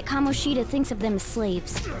proves that Kamoshida thinks of them as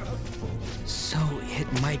slaves. So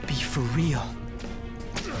it might be for real.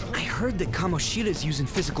 I heard that Kamoshida's using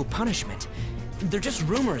physical punishment. They're just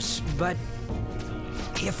rumors, but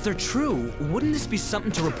if they're true, wouldn't this be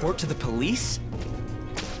something to report to the police?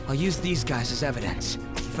 I'll use these guys as evidence.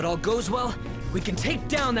 If it all goes well, we can take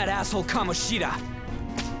down that asshole Kamoshida.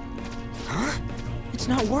 Huh? It's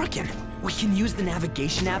not working. We can use the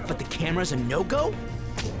navigation app, but the camera's a no-go?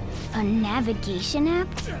 A navigation app?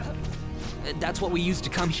 That's what we used to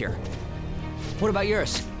come here. What about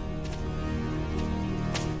yours?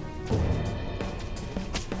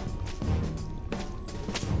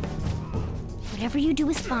 Whatever you do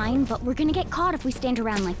is fine, but we're gonna get caught if we stand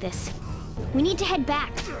around like this. We need to head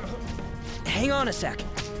back. Hang on a sec.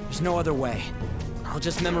 There's no other way. I'll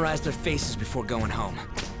just memorize their faces before going home.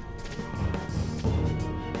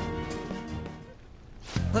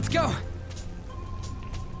 Let's go!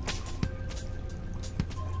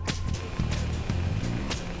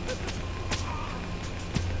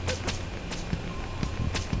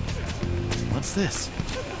 What's this?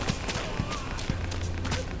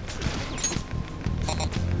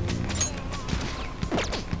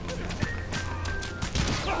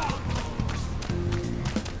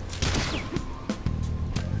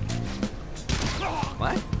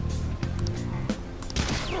 What?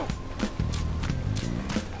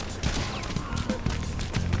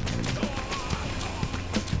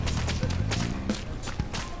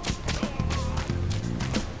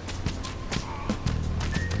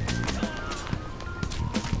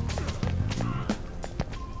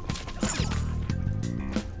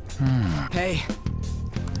 Hey.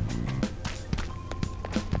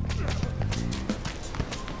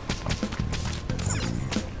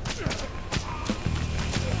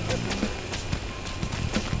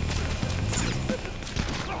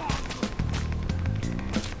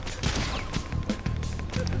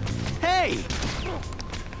 Hey!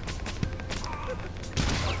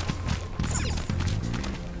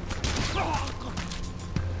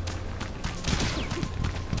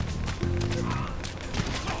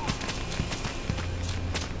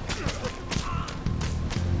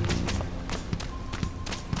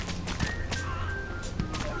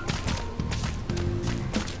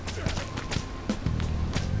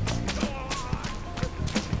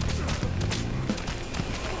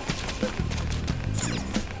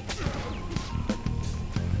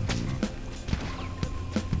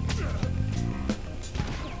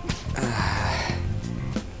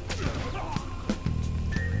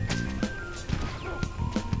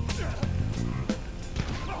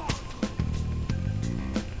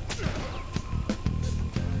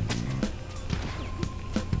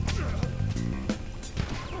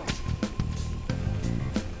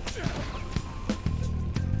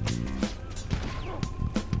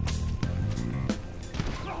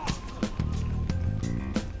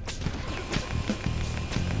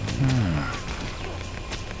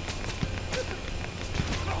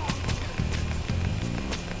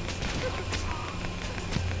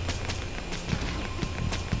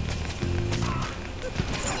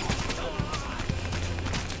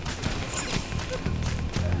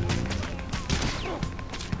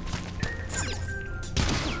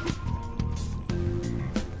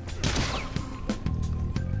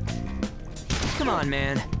 Come on,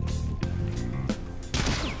 man.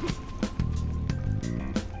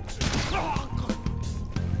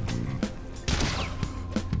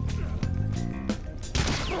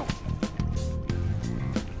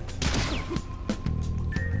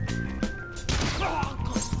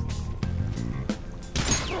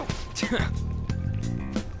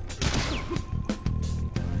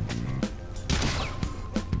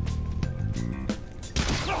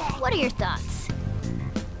 What are your thoughts?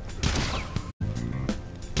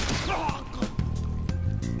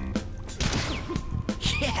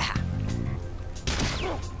 Yeah!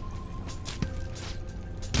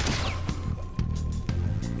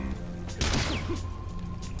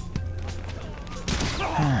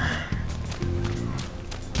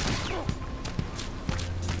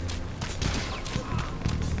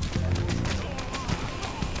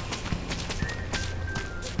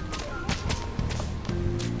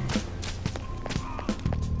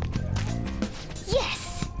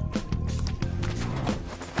 Yes!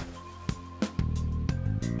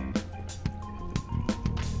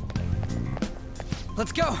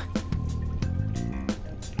 Let's go!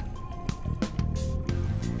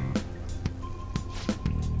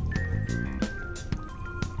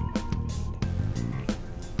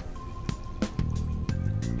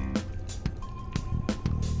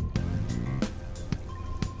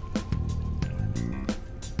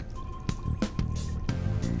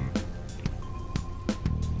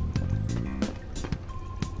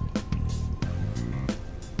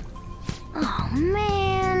 Oh,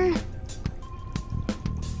 man.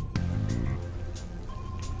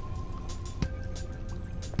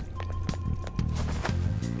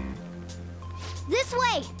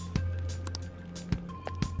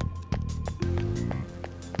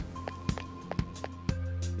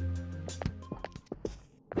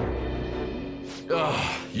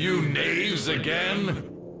 Ugh, you knaves again?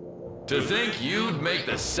 To think you'd make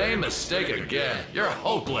the same mistake again. You're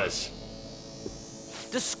hopeless.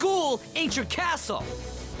 The school ain't your castle.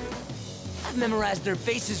 I've memorized their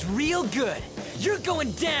faces real good. You're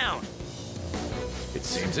going down. It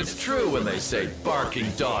seems it's true when they say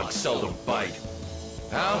barking dogs seldom bite.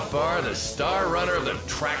 How far the star runner of the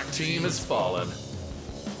track team has fallen.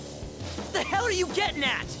 What the hell are you getting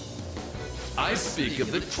at? I speak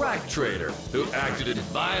of the track trader who acted in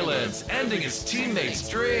violence, ending his teammates'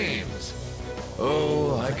 dreams.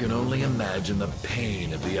 Oh, I can only imagine the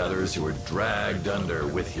pain of the others who were dragged under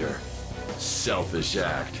with your selfish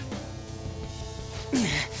act.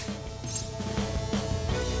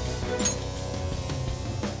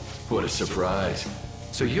 What a surprise.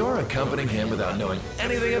 So you're accompanying him without knowing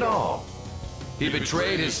anything at all. He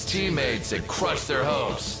betrayed his teammates and crushed their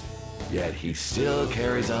hopes. Yet he still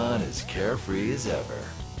carries on as carefree as ever.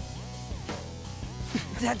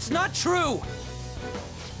 That's not true!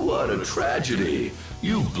 What a tragedy.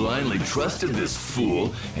 You blindly trusted this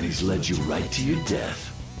fool, and he's led you right to your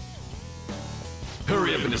death.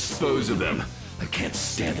 Hurry up and dispose of them. I can't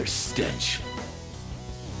stand their stench.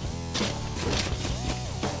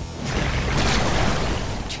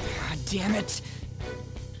 God damn it!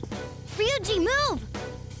 Ryuji, move!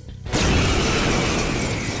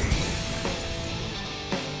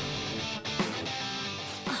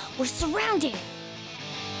 We're surrounded!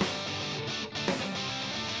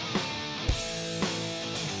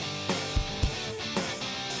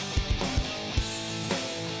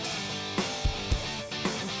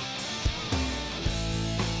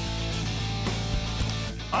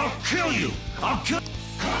 I'll kill you! I'll kill...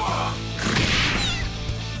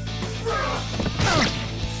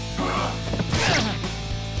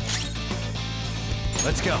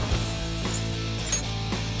 Let's go.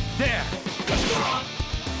 There!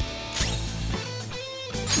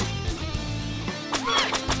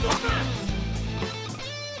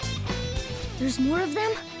 There's more of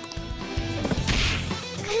them?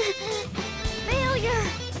 Failure!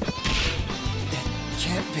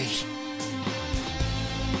 Can't be.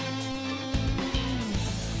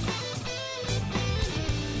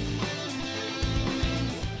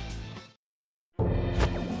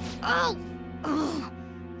 Oh! Oh!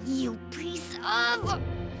 You piece of...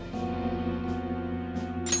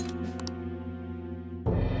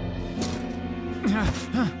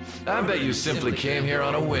 I bet you simply came here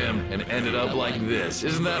on a whim and ended up like this,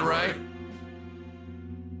 isn't that right?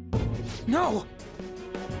 No!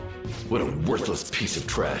 What a worthless piece of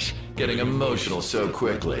trash, getting emotional so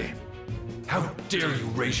quickly. How dare you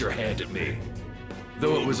raise your hand at me?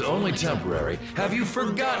 Though it was only temporary, have you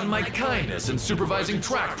forgotten my kindness in supervising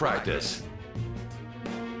track practice?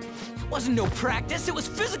 It wasn't no practice, it was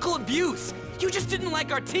physical abuse! You just didn't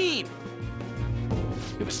like our team!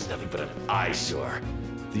 It was nothing but an eyesore.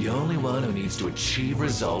 The only one who needs to achieve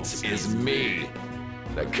results is me.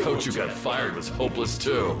 That coach who got fired was hopeless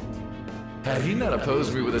too. Had he not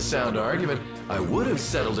opposed me with a sound argument, I would have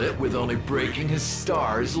settled it with only breaking his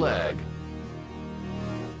star's leg.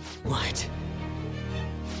 What?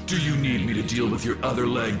 Do you need me to deal with your other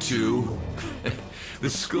leg too? The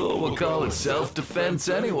school will call it self-defense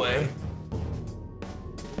anyway.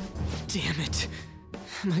 Damn it.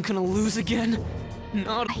 Am I gonna lose again?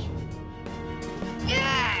 Not...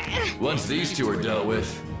 Once these two are dealt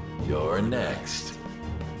with, you're next.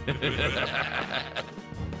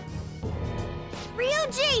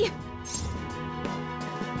 Ryuji!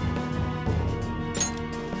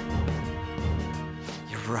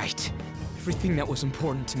 You're right. Everything that was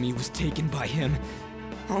important to me was taken by him.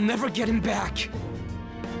 I'll never get him back.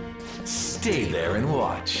 Stay there and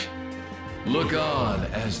watch. Look on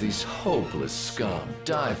as these hopeless scum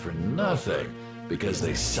die for nothing because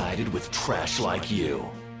they sided with trash like you.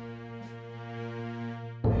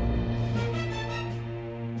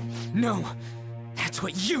 No, that's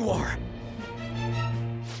what you are.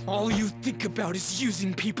 All you think about is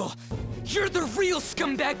using people. You're the real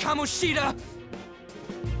scumbag, Kamoshida!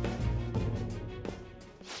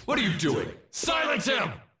 What are you doing? Silence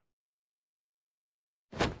him!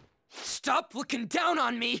 Stop looking down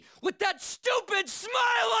on me with that stupid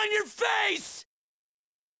smile on your face!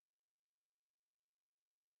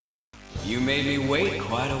 You made me wait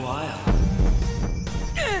quite a while.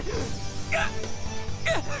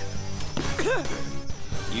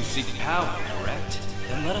 You seek power, correct?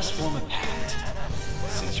 Then let us form a pact.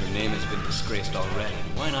 Since your name has been disgraced already,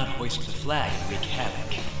 why not hoist the flag and wreak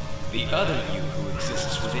havoc? The other you who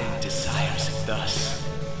exists within desires it thus.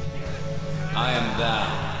 I am thou,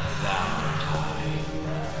 thou art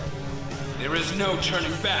I. There is no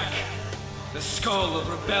turning back. The skull of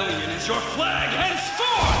rebellion is your flag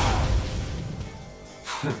henceforth!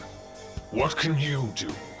 What can you do?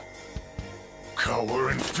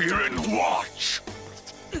 Cower in fear and watch!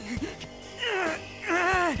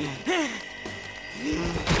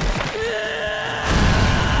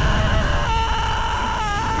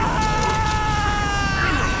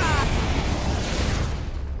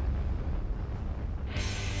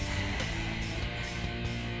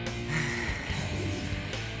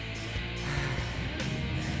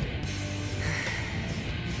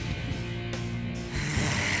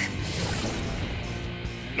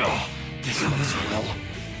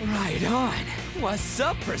 Right on. What's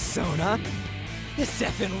up, Persona? This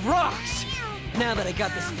effing rocks! Now that I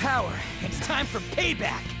got this power, it's time for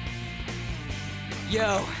payback!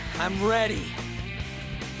 Yo, I'm ready.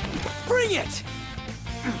 Bring it!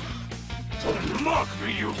 Mock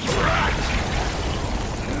me, you brat!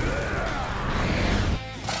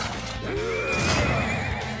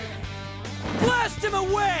 Blast him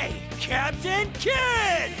away, Captain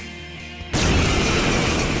Kidd!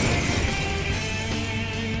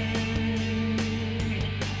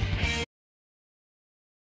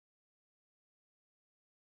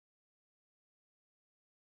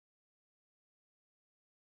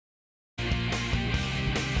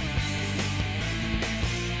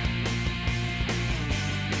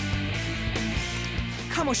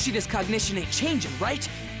 Kamoshida's cognition ain't changing, right?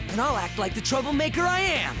 And I'll act like the troublemaker I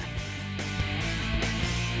am!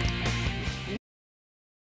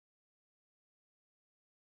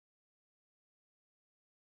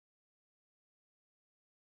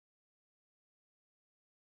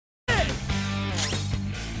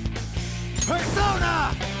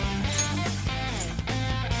 Persona!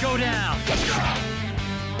 Go down! Persona!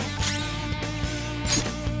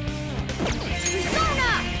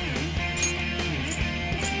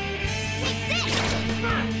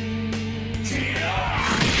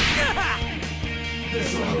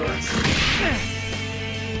 This'll hurt.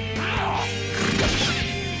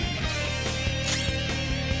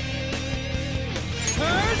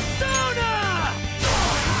 Persona!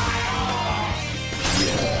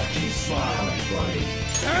 Yeah, keep smiling, buddy.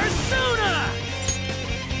 Persona!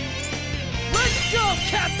 Let's go,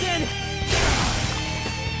 Captain!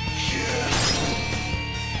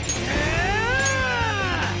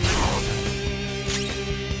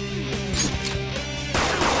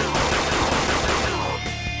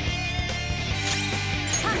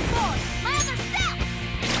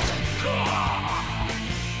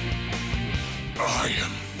 I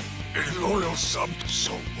am a loyal sub,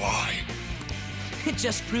 so why? It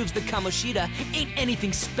just proves that Kamoshida ain't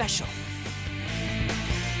anything special.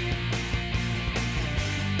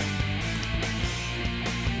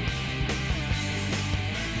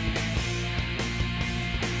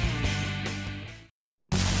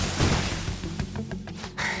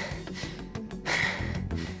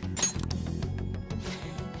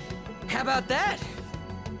 How about that?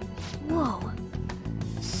 Whoa.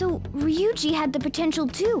 So, Ryuji had the potential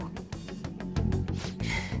too.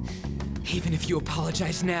 Even if you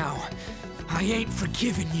apologize now, I ain't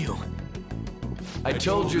forgiving you. I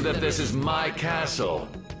told you that this is my castle.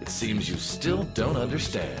 It seems you still don't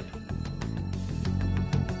understand.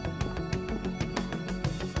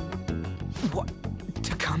 What?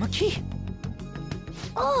 Takamaki?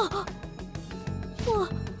 Oh!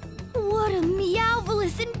 What a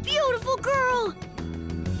meowvelous and beautiful girl!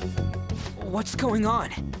 What's going on?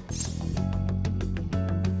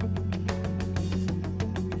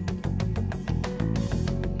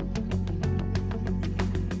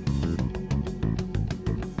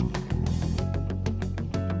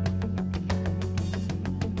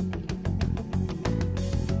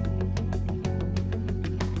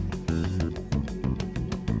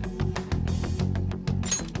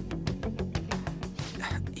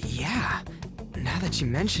 Yeah, now that you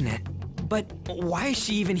mention it. But why is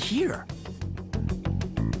she even here?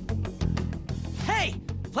 Hey!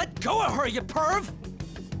 Let go of her, you perv!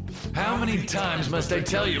 How many times must I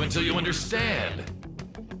tell you until you understand?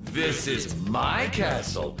 This is my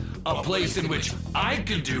castle, a place in which I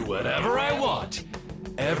can do whatever I want.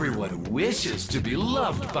 Everyone wishes to be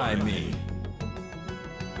loved by me.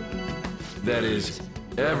 That is,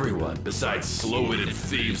 everyone besides slow-witted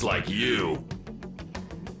thieves like you.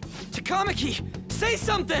 Takamaki! Say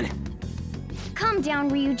something! Calm down,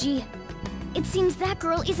 Ryuji. It seems that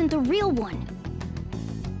girl isn't the real one.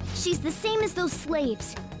 She's the same as those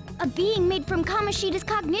slaves. A being made from Kamoshida's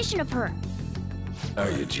cognition of her.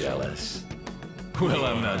 Are you jealous? Well,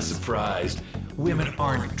 I'm not surprised. Women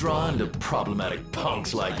aren't drawn to problematic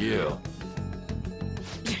punks like you.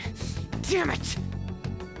 Damn it!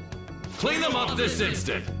 Clean them up this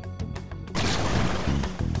instant!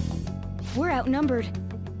 We're outnumbered.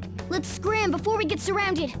 Let's scram before we get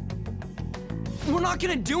surrounded. We're not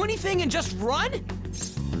gonna do anything and just run?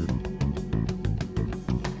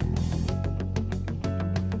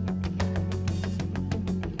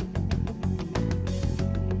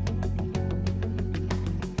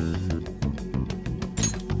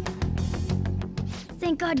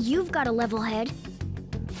 Thank God you've got a level head.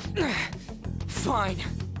 Fine.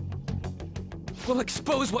 We'll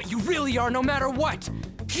expose what you really are no matter what.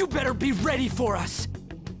 You better be ready for us.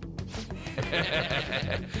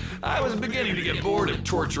 I was beginning to get bored of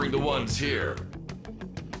torturing the ones here.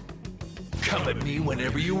 Come at me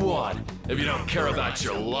whenever you want, if you don't care about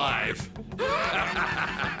your life.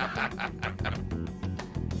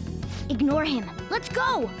 Ignore him. Let's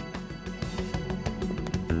go!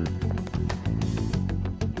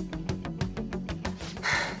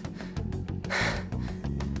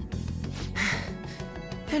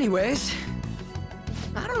 Anyways,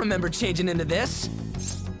 I don't remember changing into this.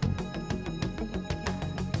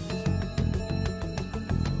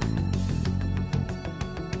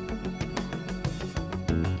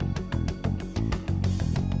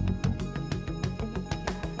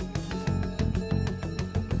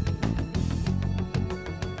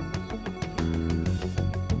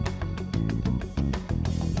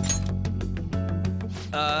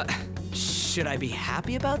 Should I be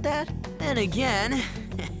happy about that? And again,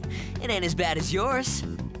 it ain't as bad as yours.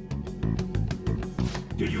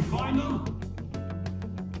 Did you find them?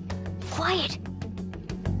 Quiet!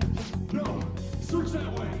 No, search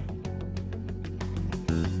that way.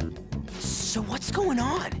 So what's going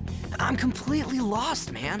on? I'm completely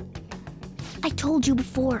lost, man. I told you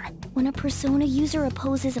before, when a Persona user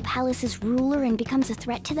opposes a palace's ruler and becomes a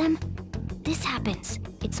threat to them, this happens.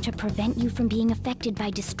 It's to prevent you from being affected by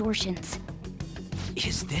distortions.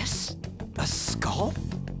 Is this a skull?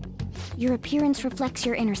 Your appearance reflects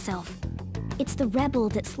your inner self. It's the rebel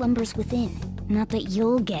that slumbers within, not that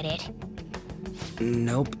you'll get it.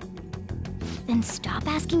 Nope. Then stop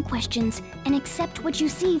asking questions and accept what you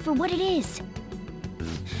see for what it is.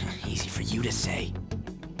 Easy for you to say.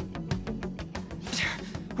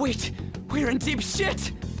 Wait, we're in deep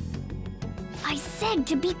shit! I said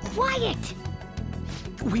to be quiet!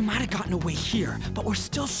 We might have gotten away here, but we're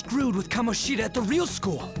still screwed with Kamoshida at the real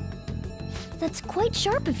school. That's quite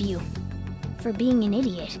sharp of you. For being an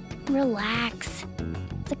idiot. Relax.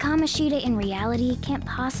 The Kamoshida in reality can't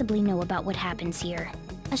possibly know about what happens here.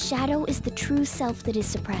 A shadow is the true self that is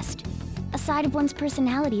suppressed. A side of one's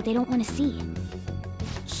personality they don't want to see.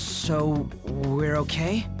 So, we're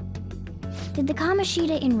okay? Did the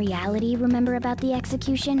Kamoshida in reality remember about the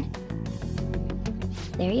execution?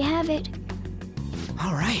 There you have it.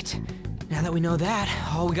 All right. Now that we know that,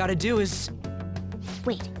 all we gotta do is...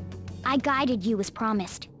 Wait. I guided you as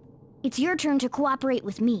promised. It's your turn to cooperate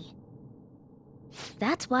with me.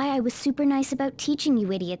 That's why I was super nice about teaching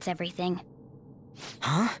you idiots everything.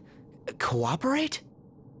 Huh? Cooperate?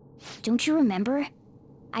 Don't you remember?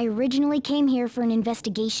 I originally came here for an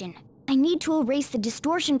investigation. I need to erase the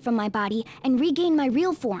distortion from my body and regain my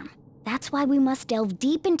real form. That's why we must delve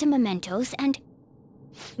deep into mementos and...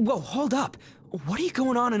 Whoa, hold up. What are you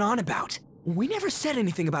going on and on about? We never said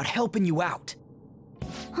anything about helping you out.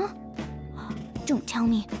 Huh? Don't tell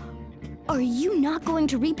me. Are you not going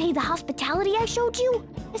to repay the hospitality I showed you?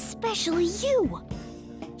 Especially you!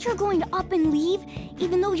 You're going to up and leave,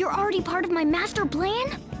 even though you're already part of my master plan?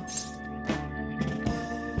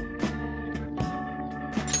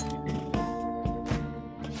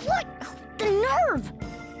 What? The nerve!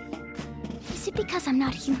 Is it because I'm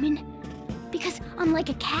not human? Because I'm like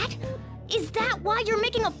a cat? Is that why you're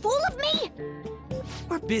making a fool of me?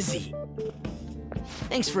 We're busy.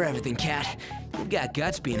 Thanks for everything, Cat. You've got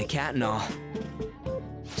guts being a cat and all.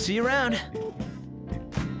 See you around.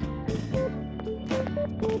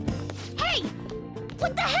 Hey!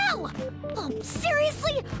 What the hell? Oh,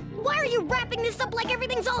 seriously? Why are you wrapping this up like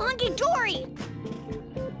everything's all hunky-dory?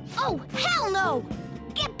 Oh, hell no!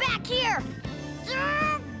 Get back here!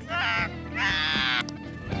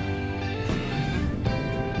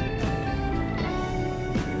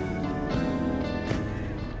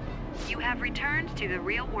 You have returned to the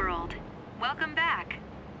real world. Welcome back.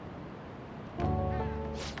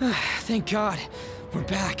 Thank God. We're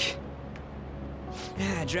back.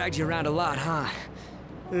 Yeah, I dragged you around a lot, huh?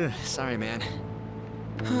 Sorry, man.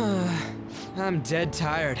 I'm dead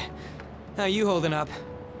tired. How you holding up?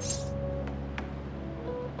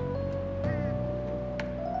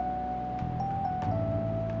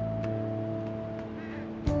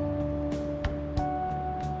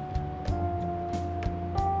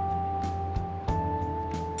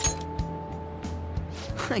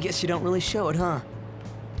 I guess you don't really show it, huh?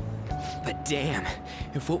 But damn,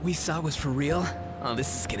 if what we saw was for real, oh,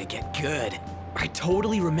 this is gonna get good. I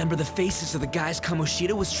totally remember the faces of the guys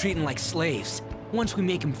Kamoshida was treating like slaves. Once we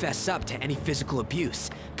make him fess up to any physical abuse,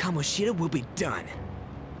 Kamoshida will be done.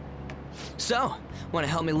 So, wanna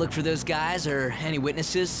help me look for those guys or any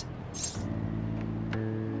witnesses?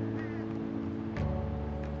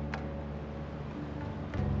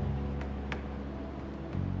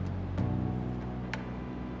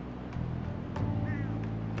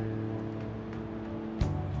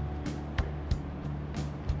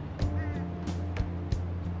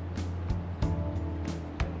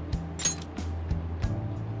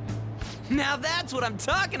 Now that's what I'm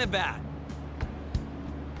talking about!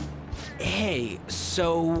 Hey,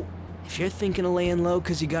 so if you're thinking of laying low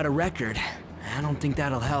because you got a record, I don't think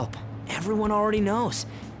that'll help. Everyone already knows.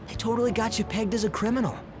 They totally got you pegged as a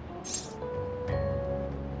criminal.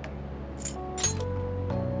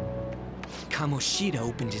 Kamoshida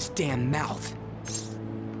opened his damn mouth.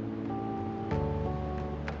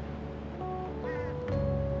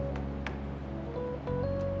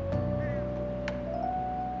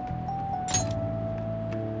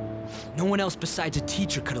 No one else besides a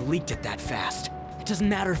teacher could have leaked it that fast. It doesn't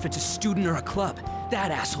matter if it's a student or a club.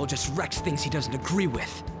 That asshole just wrecks things he doesn't agree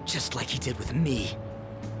with. Just like he did with me.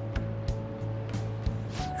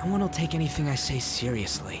 No one will take anything I say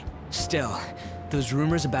seriously. Still, those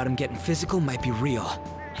rumors about him getting physical might be real.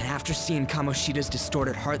 And after seeing Kamoshida's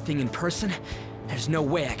distorted heart thing in person, there's no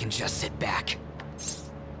way I can just sit back.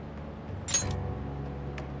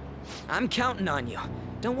 I'm counting on you.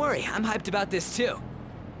 Don't worry, I'm hyped about this too.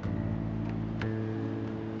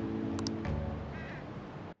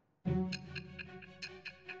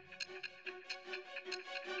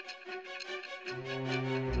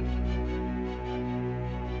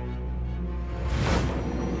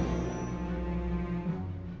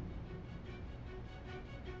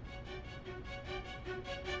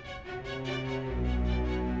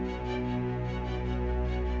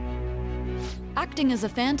 Acting as a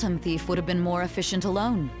phantom thief would have been more efficient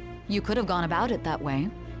alone. You could have gone about it that way.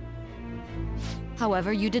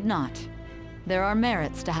 However, you did not. There are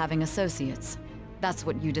merits to having associates. That's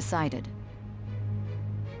what you decided.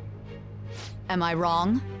 Am I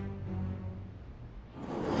wrong?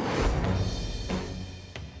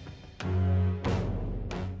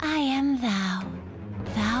 I am thou.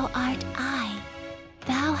 Thou art I.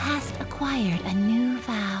 Thou hast acquired a new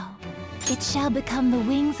vow. It shall become the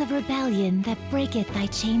wings of rebellion that breaketh thy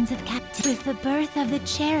chains of captivity. With the birth of the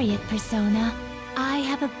chariot persona, I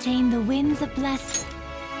have obtained the winds of blessing.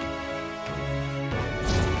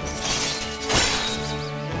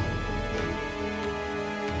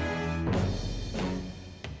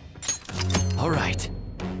 All right.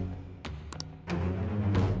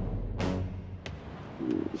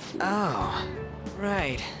 Oh,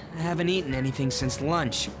 right. I haven't eaten anything since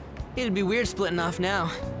lunch. It'd be weird splitting off now,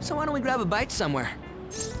 so why don't we grab a bite somewhere?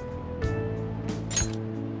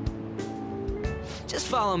 Just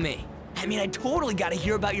follow me. I mean, I totally gotta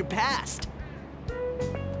hear about your past.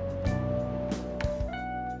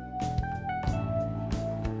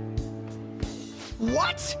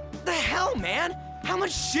 What? The hell, man? How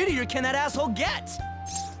much shittier can that asshole get?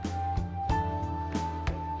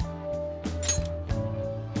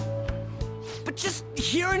 But just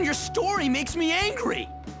hearing your story makes me angry.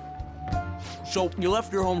 So, you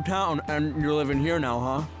left your hometown and you're living here now,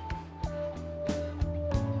 huh?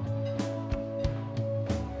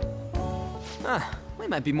 Huh, we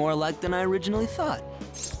might be more alike than I originally thought.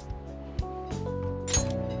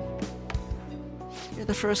 You're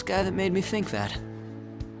the first guy that made me think that.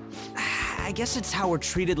 I guess it's how we're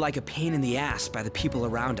treated like a pain in the ass by the people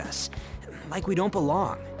around us. Like we don't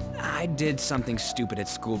belong. I did something stupid at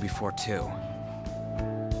school before, too.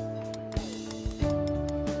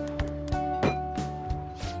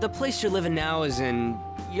 The place you're living now is in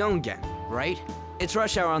Yongen, right? It's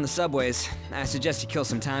rush hour on the subways. I suggest you kill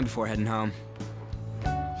some time before heading home.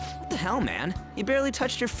 What the hell, man? You barely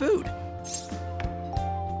touched your food.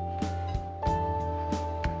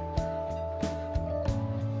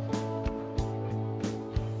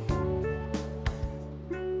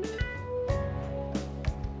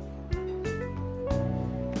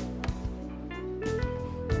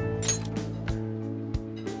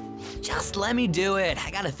 Just let me do it.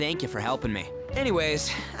 I gotta thank you for helping me.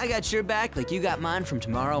 Anyways, I got your back like you got mine from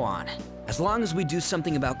tomorrow on. As long as we do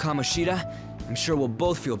something about Kamoshida, I'm sure we'll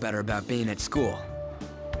both feel better about being at school.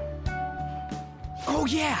 Oh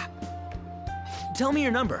yeah! Tell me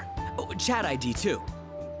your number. Oh, chat ID too.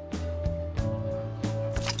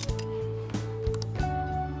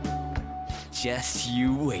 Just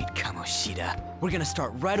you wait, Kamoshida. We're gonna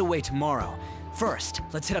start right away tomorrow. First,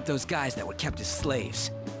 let's hit up those guys that were kept as slaves.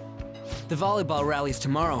 The volleyball rally's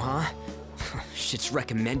tomorrow, huh? Shit's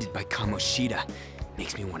recommended by Kamoshida.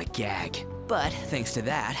 Makes me want to gag. But thanks to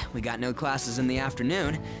that, we got no classes in the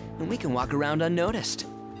afternoon, and we can walk around unnoticed.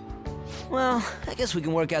 Well, I guess we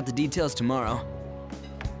can work out the details tomorrow.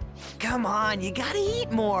 Come on, you gotta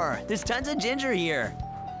eat more! There's tons of ginger here!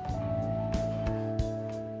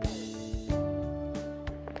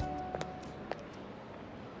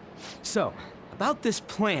 So, about this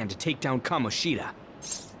plan to take down Kamoshida.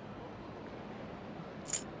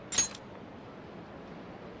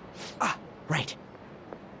 Ah, right.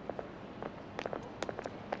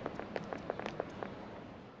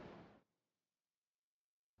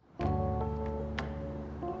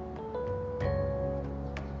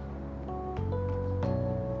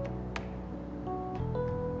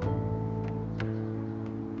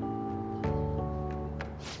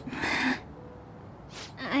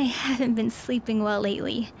 I haven't been sleeping well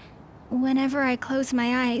lately. Whenever I close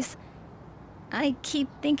my eyes, I keep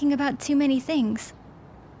thinking about too many things.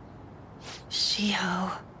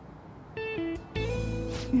 Shiho.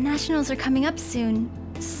 Nationals are coming up soon,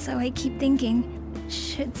 so I keep thinking,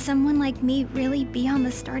 should someone like me really be on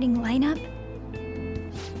the starting lineup?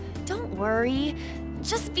 Don't worry.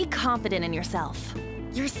 Just be confident in yourself.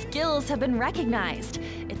 Your skills have been recognized.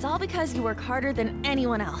 It's all because you work harder than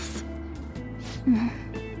anyone else.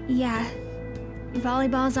 Yeah.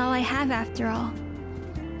 Volleyball's all I have after all.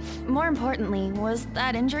 More importantly, was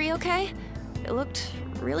that injury okay? It looked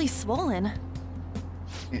really swollen.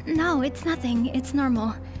 No, it's nothing. It's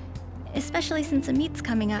normal. Especially since a meet's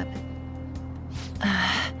coming up.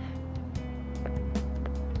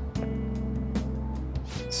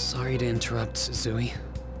 Sorry to interrupt, Suzui.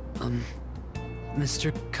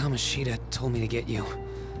 Mr. Kamoshida told me to get you.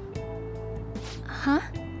 Huh?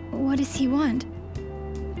 What does he want?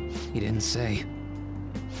 He didn't say.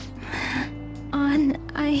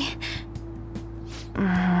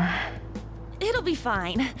 It'll be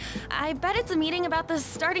fine. I bet it's a meeting about the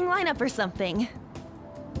starting lineup or something.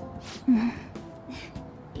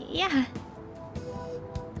 Yeah.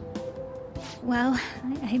 Well,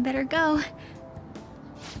 I better go.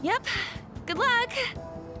 Yep. Good luck!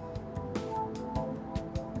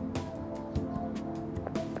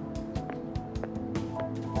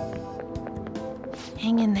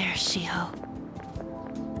 Hang in there, Shiho.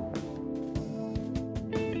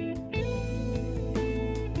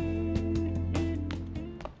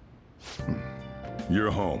 You're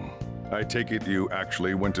home. I take it you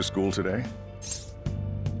actually went to school today?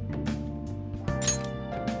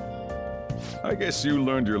 I guess you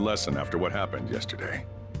learned your lesson after what happened yesterday.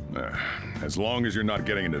 As long as you're not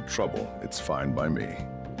getting into trouble, it's fine by me.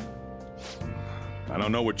 I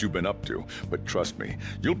don't know what you've been up to, but trust me,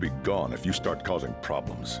 you'll be gone if you start causing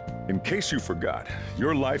problems. In case you forgot,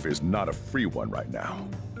 your life is not a free one right now.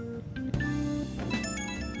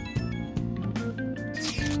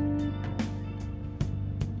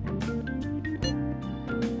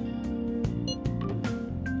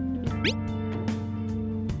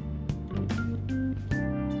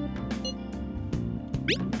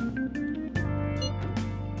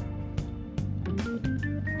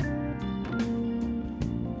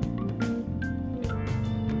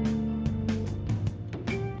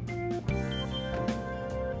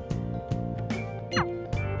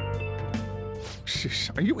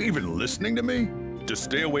 Are you even listening to me? Just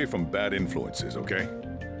stay away from bad influences, okay?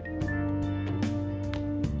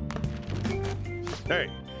 Hey,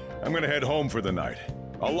 I'm gonna head home for the night.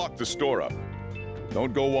 I'll lock the store up.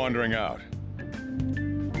 Don't go wandering out.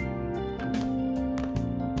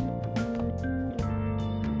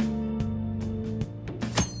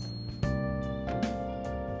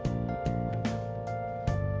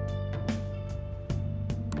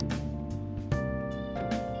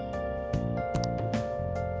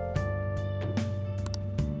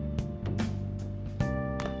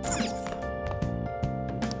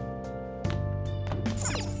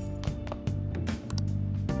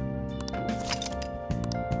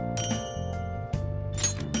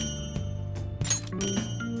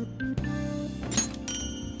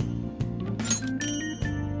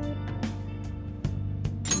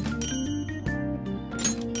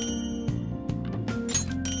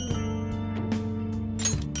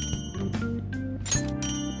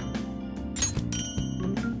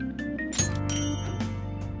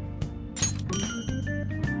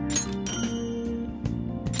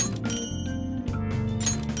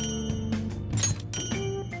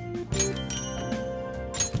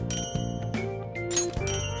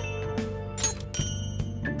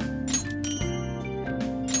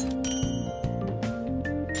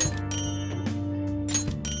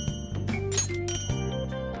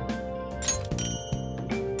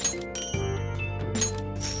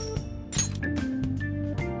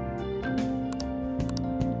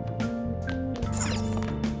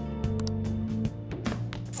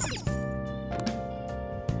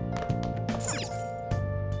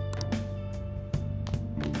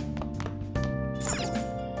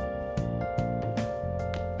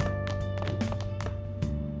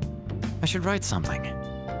 should write something.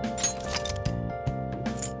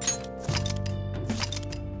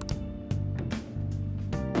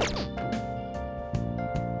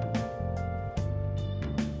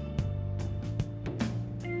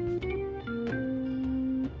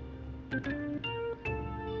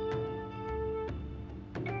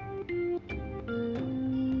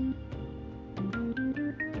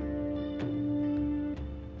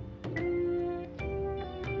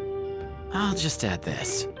 I'll just add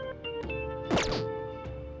this.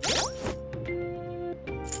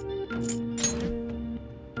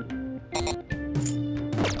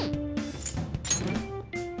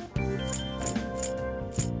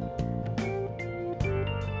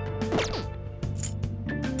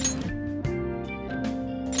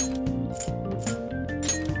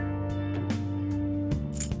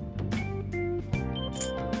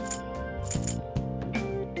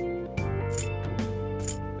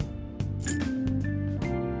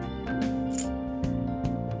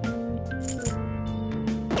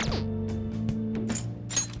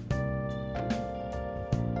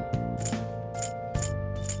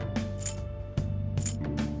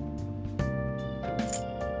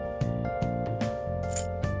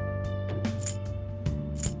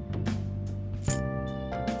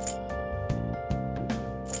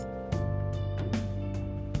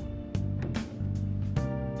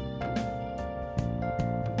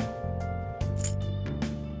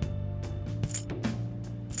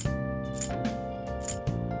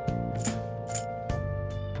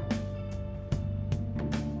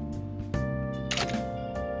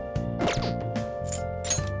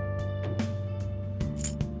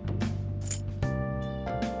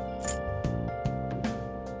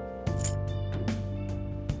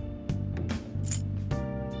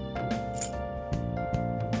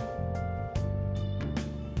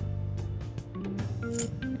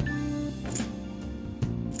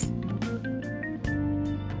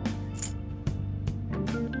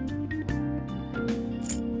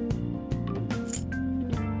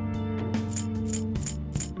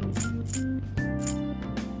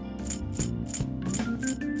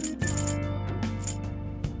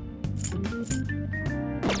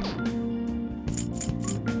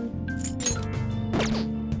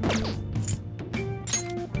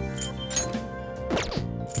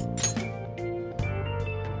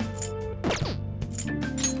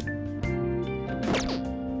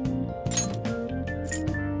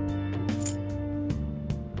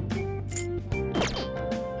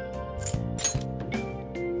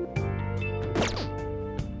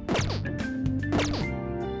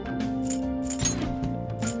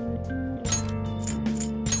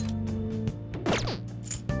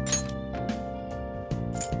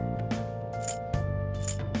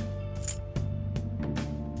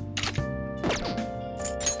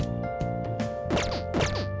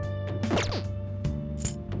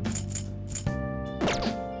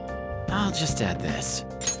 I'll just add this.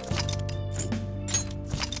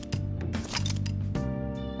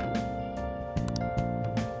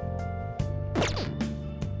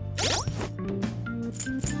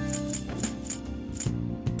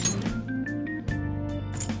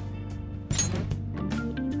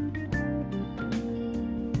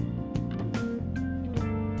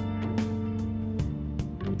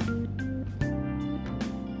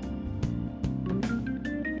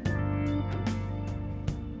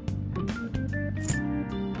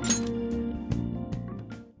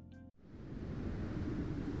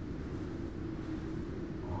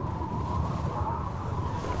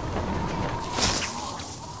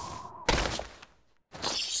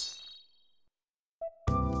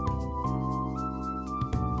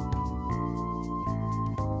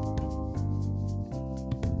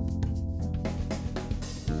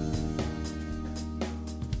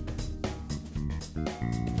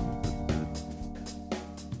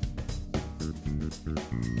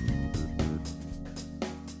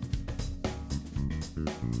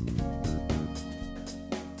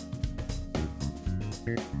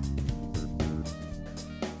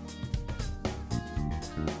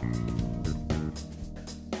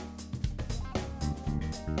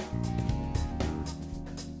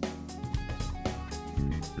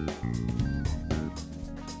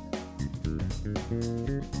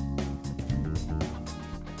 Thank you.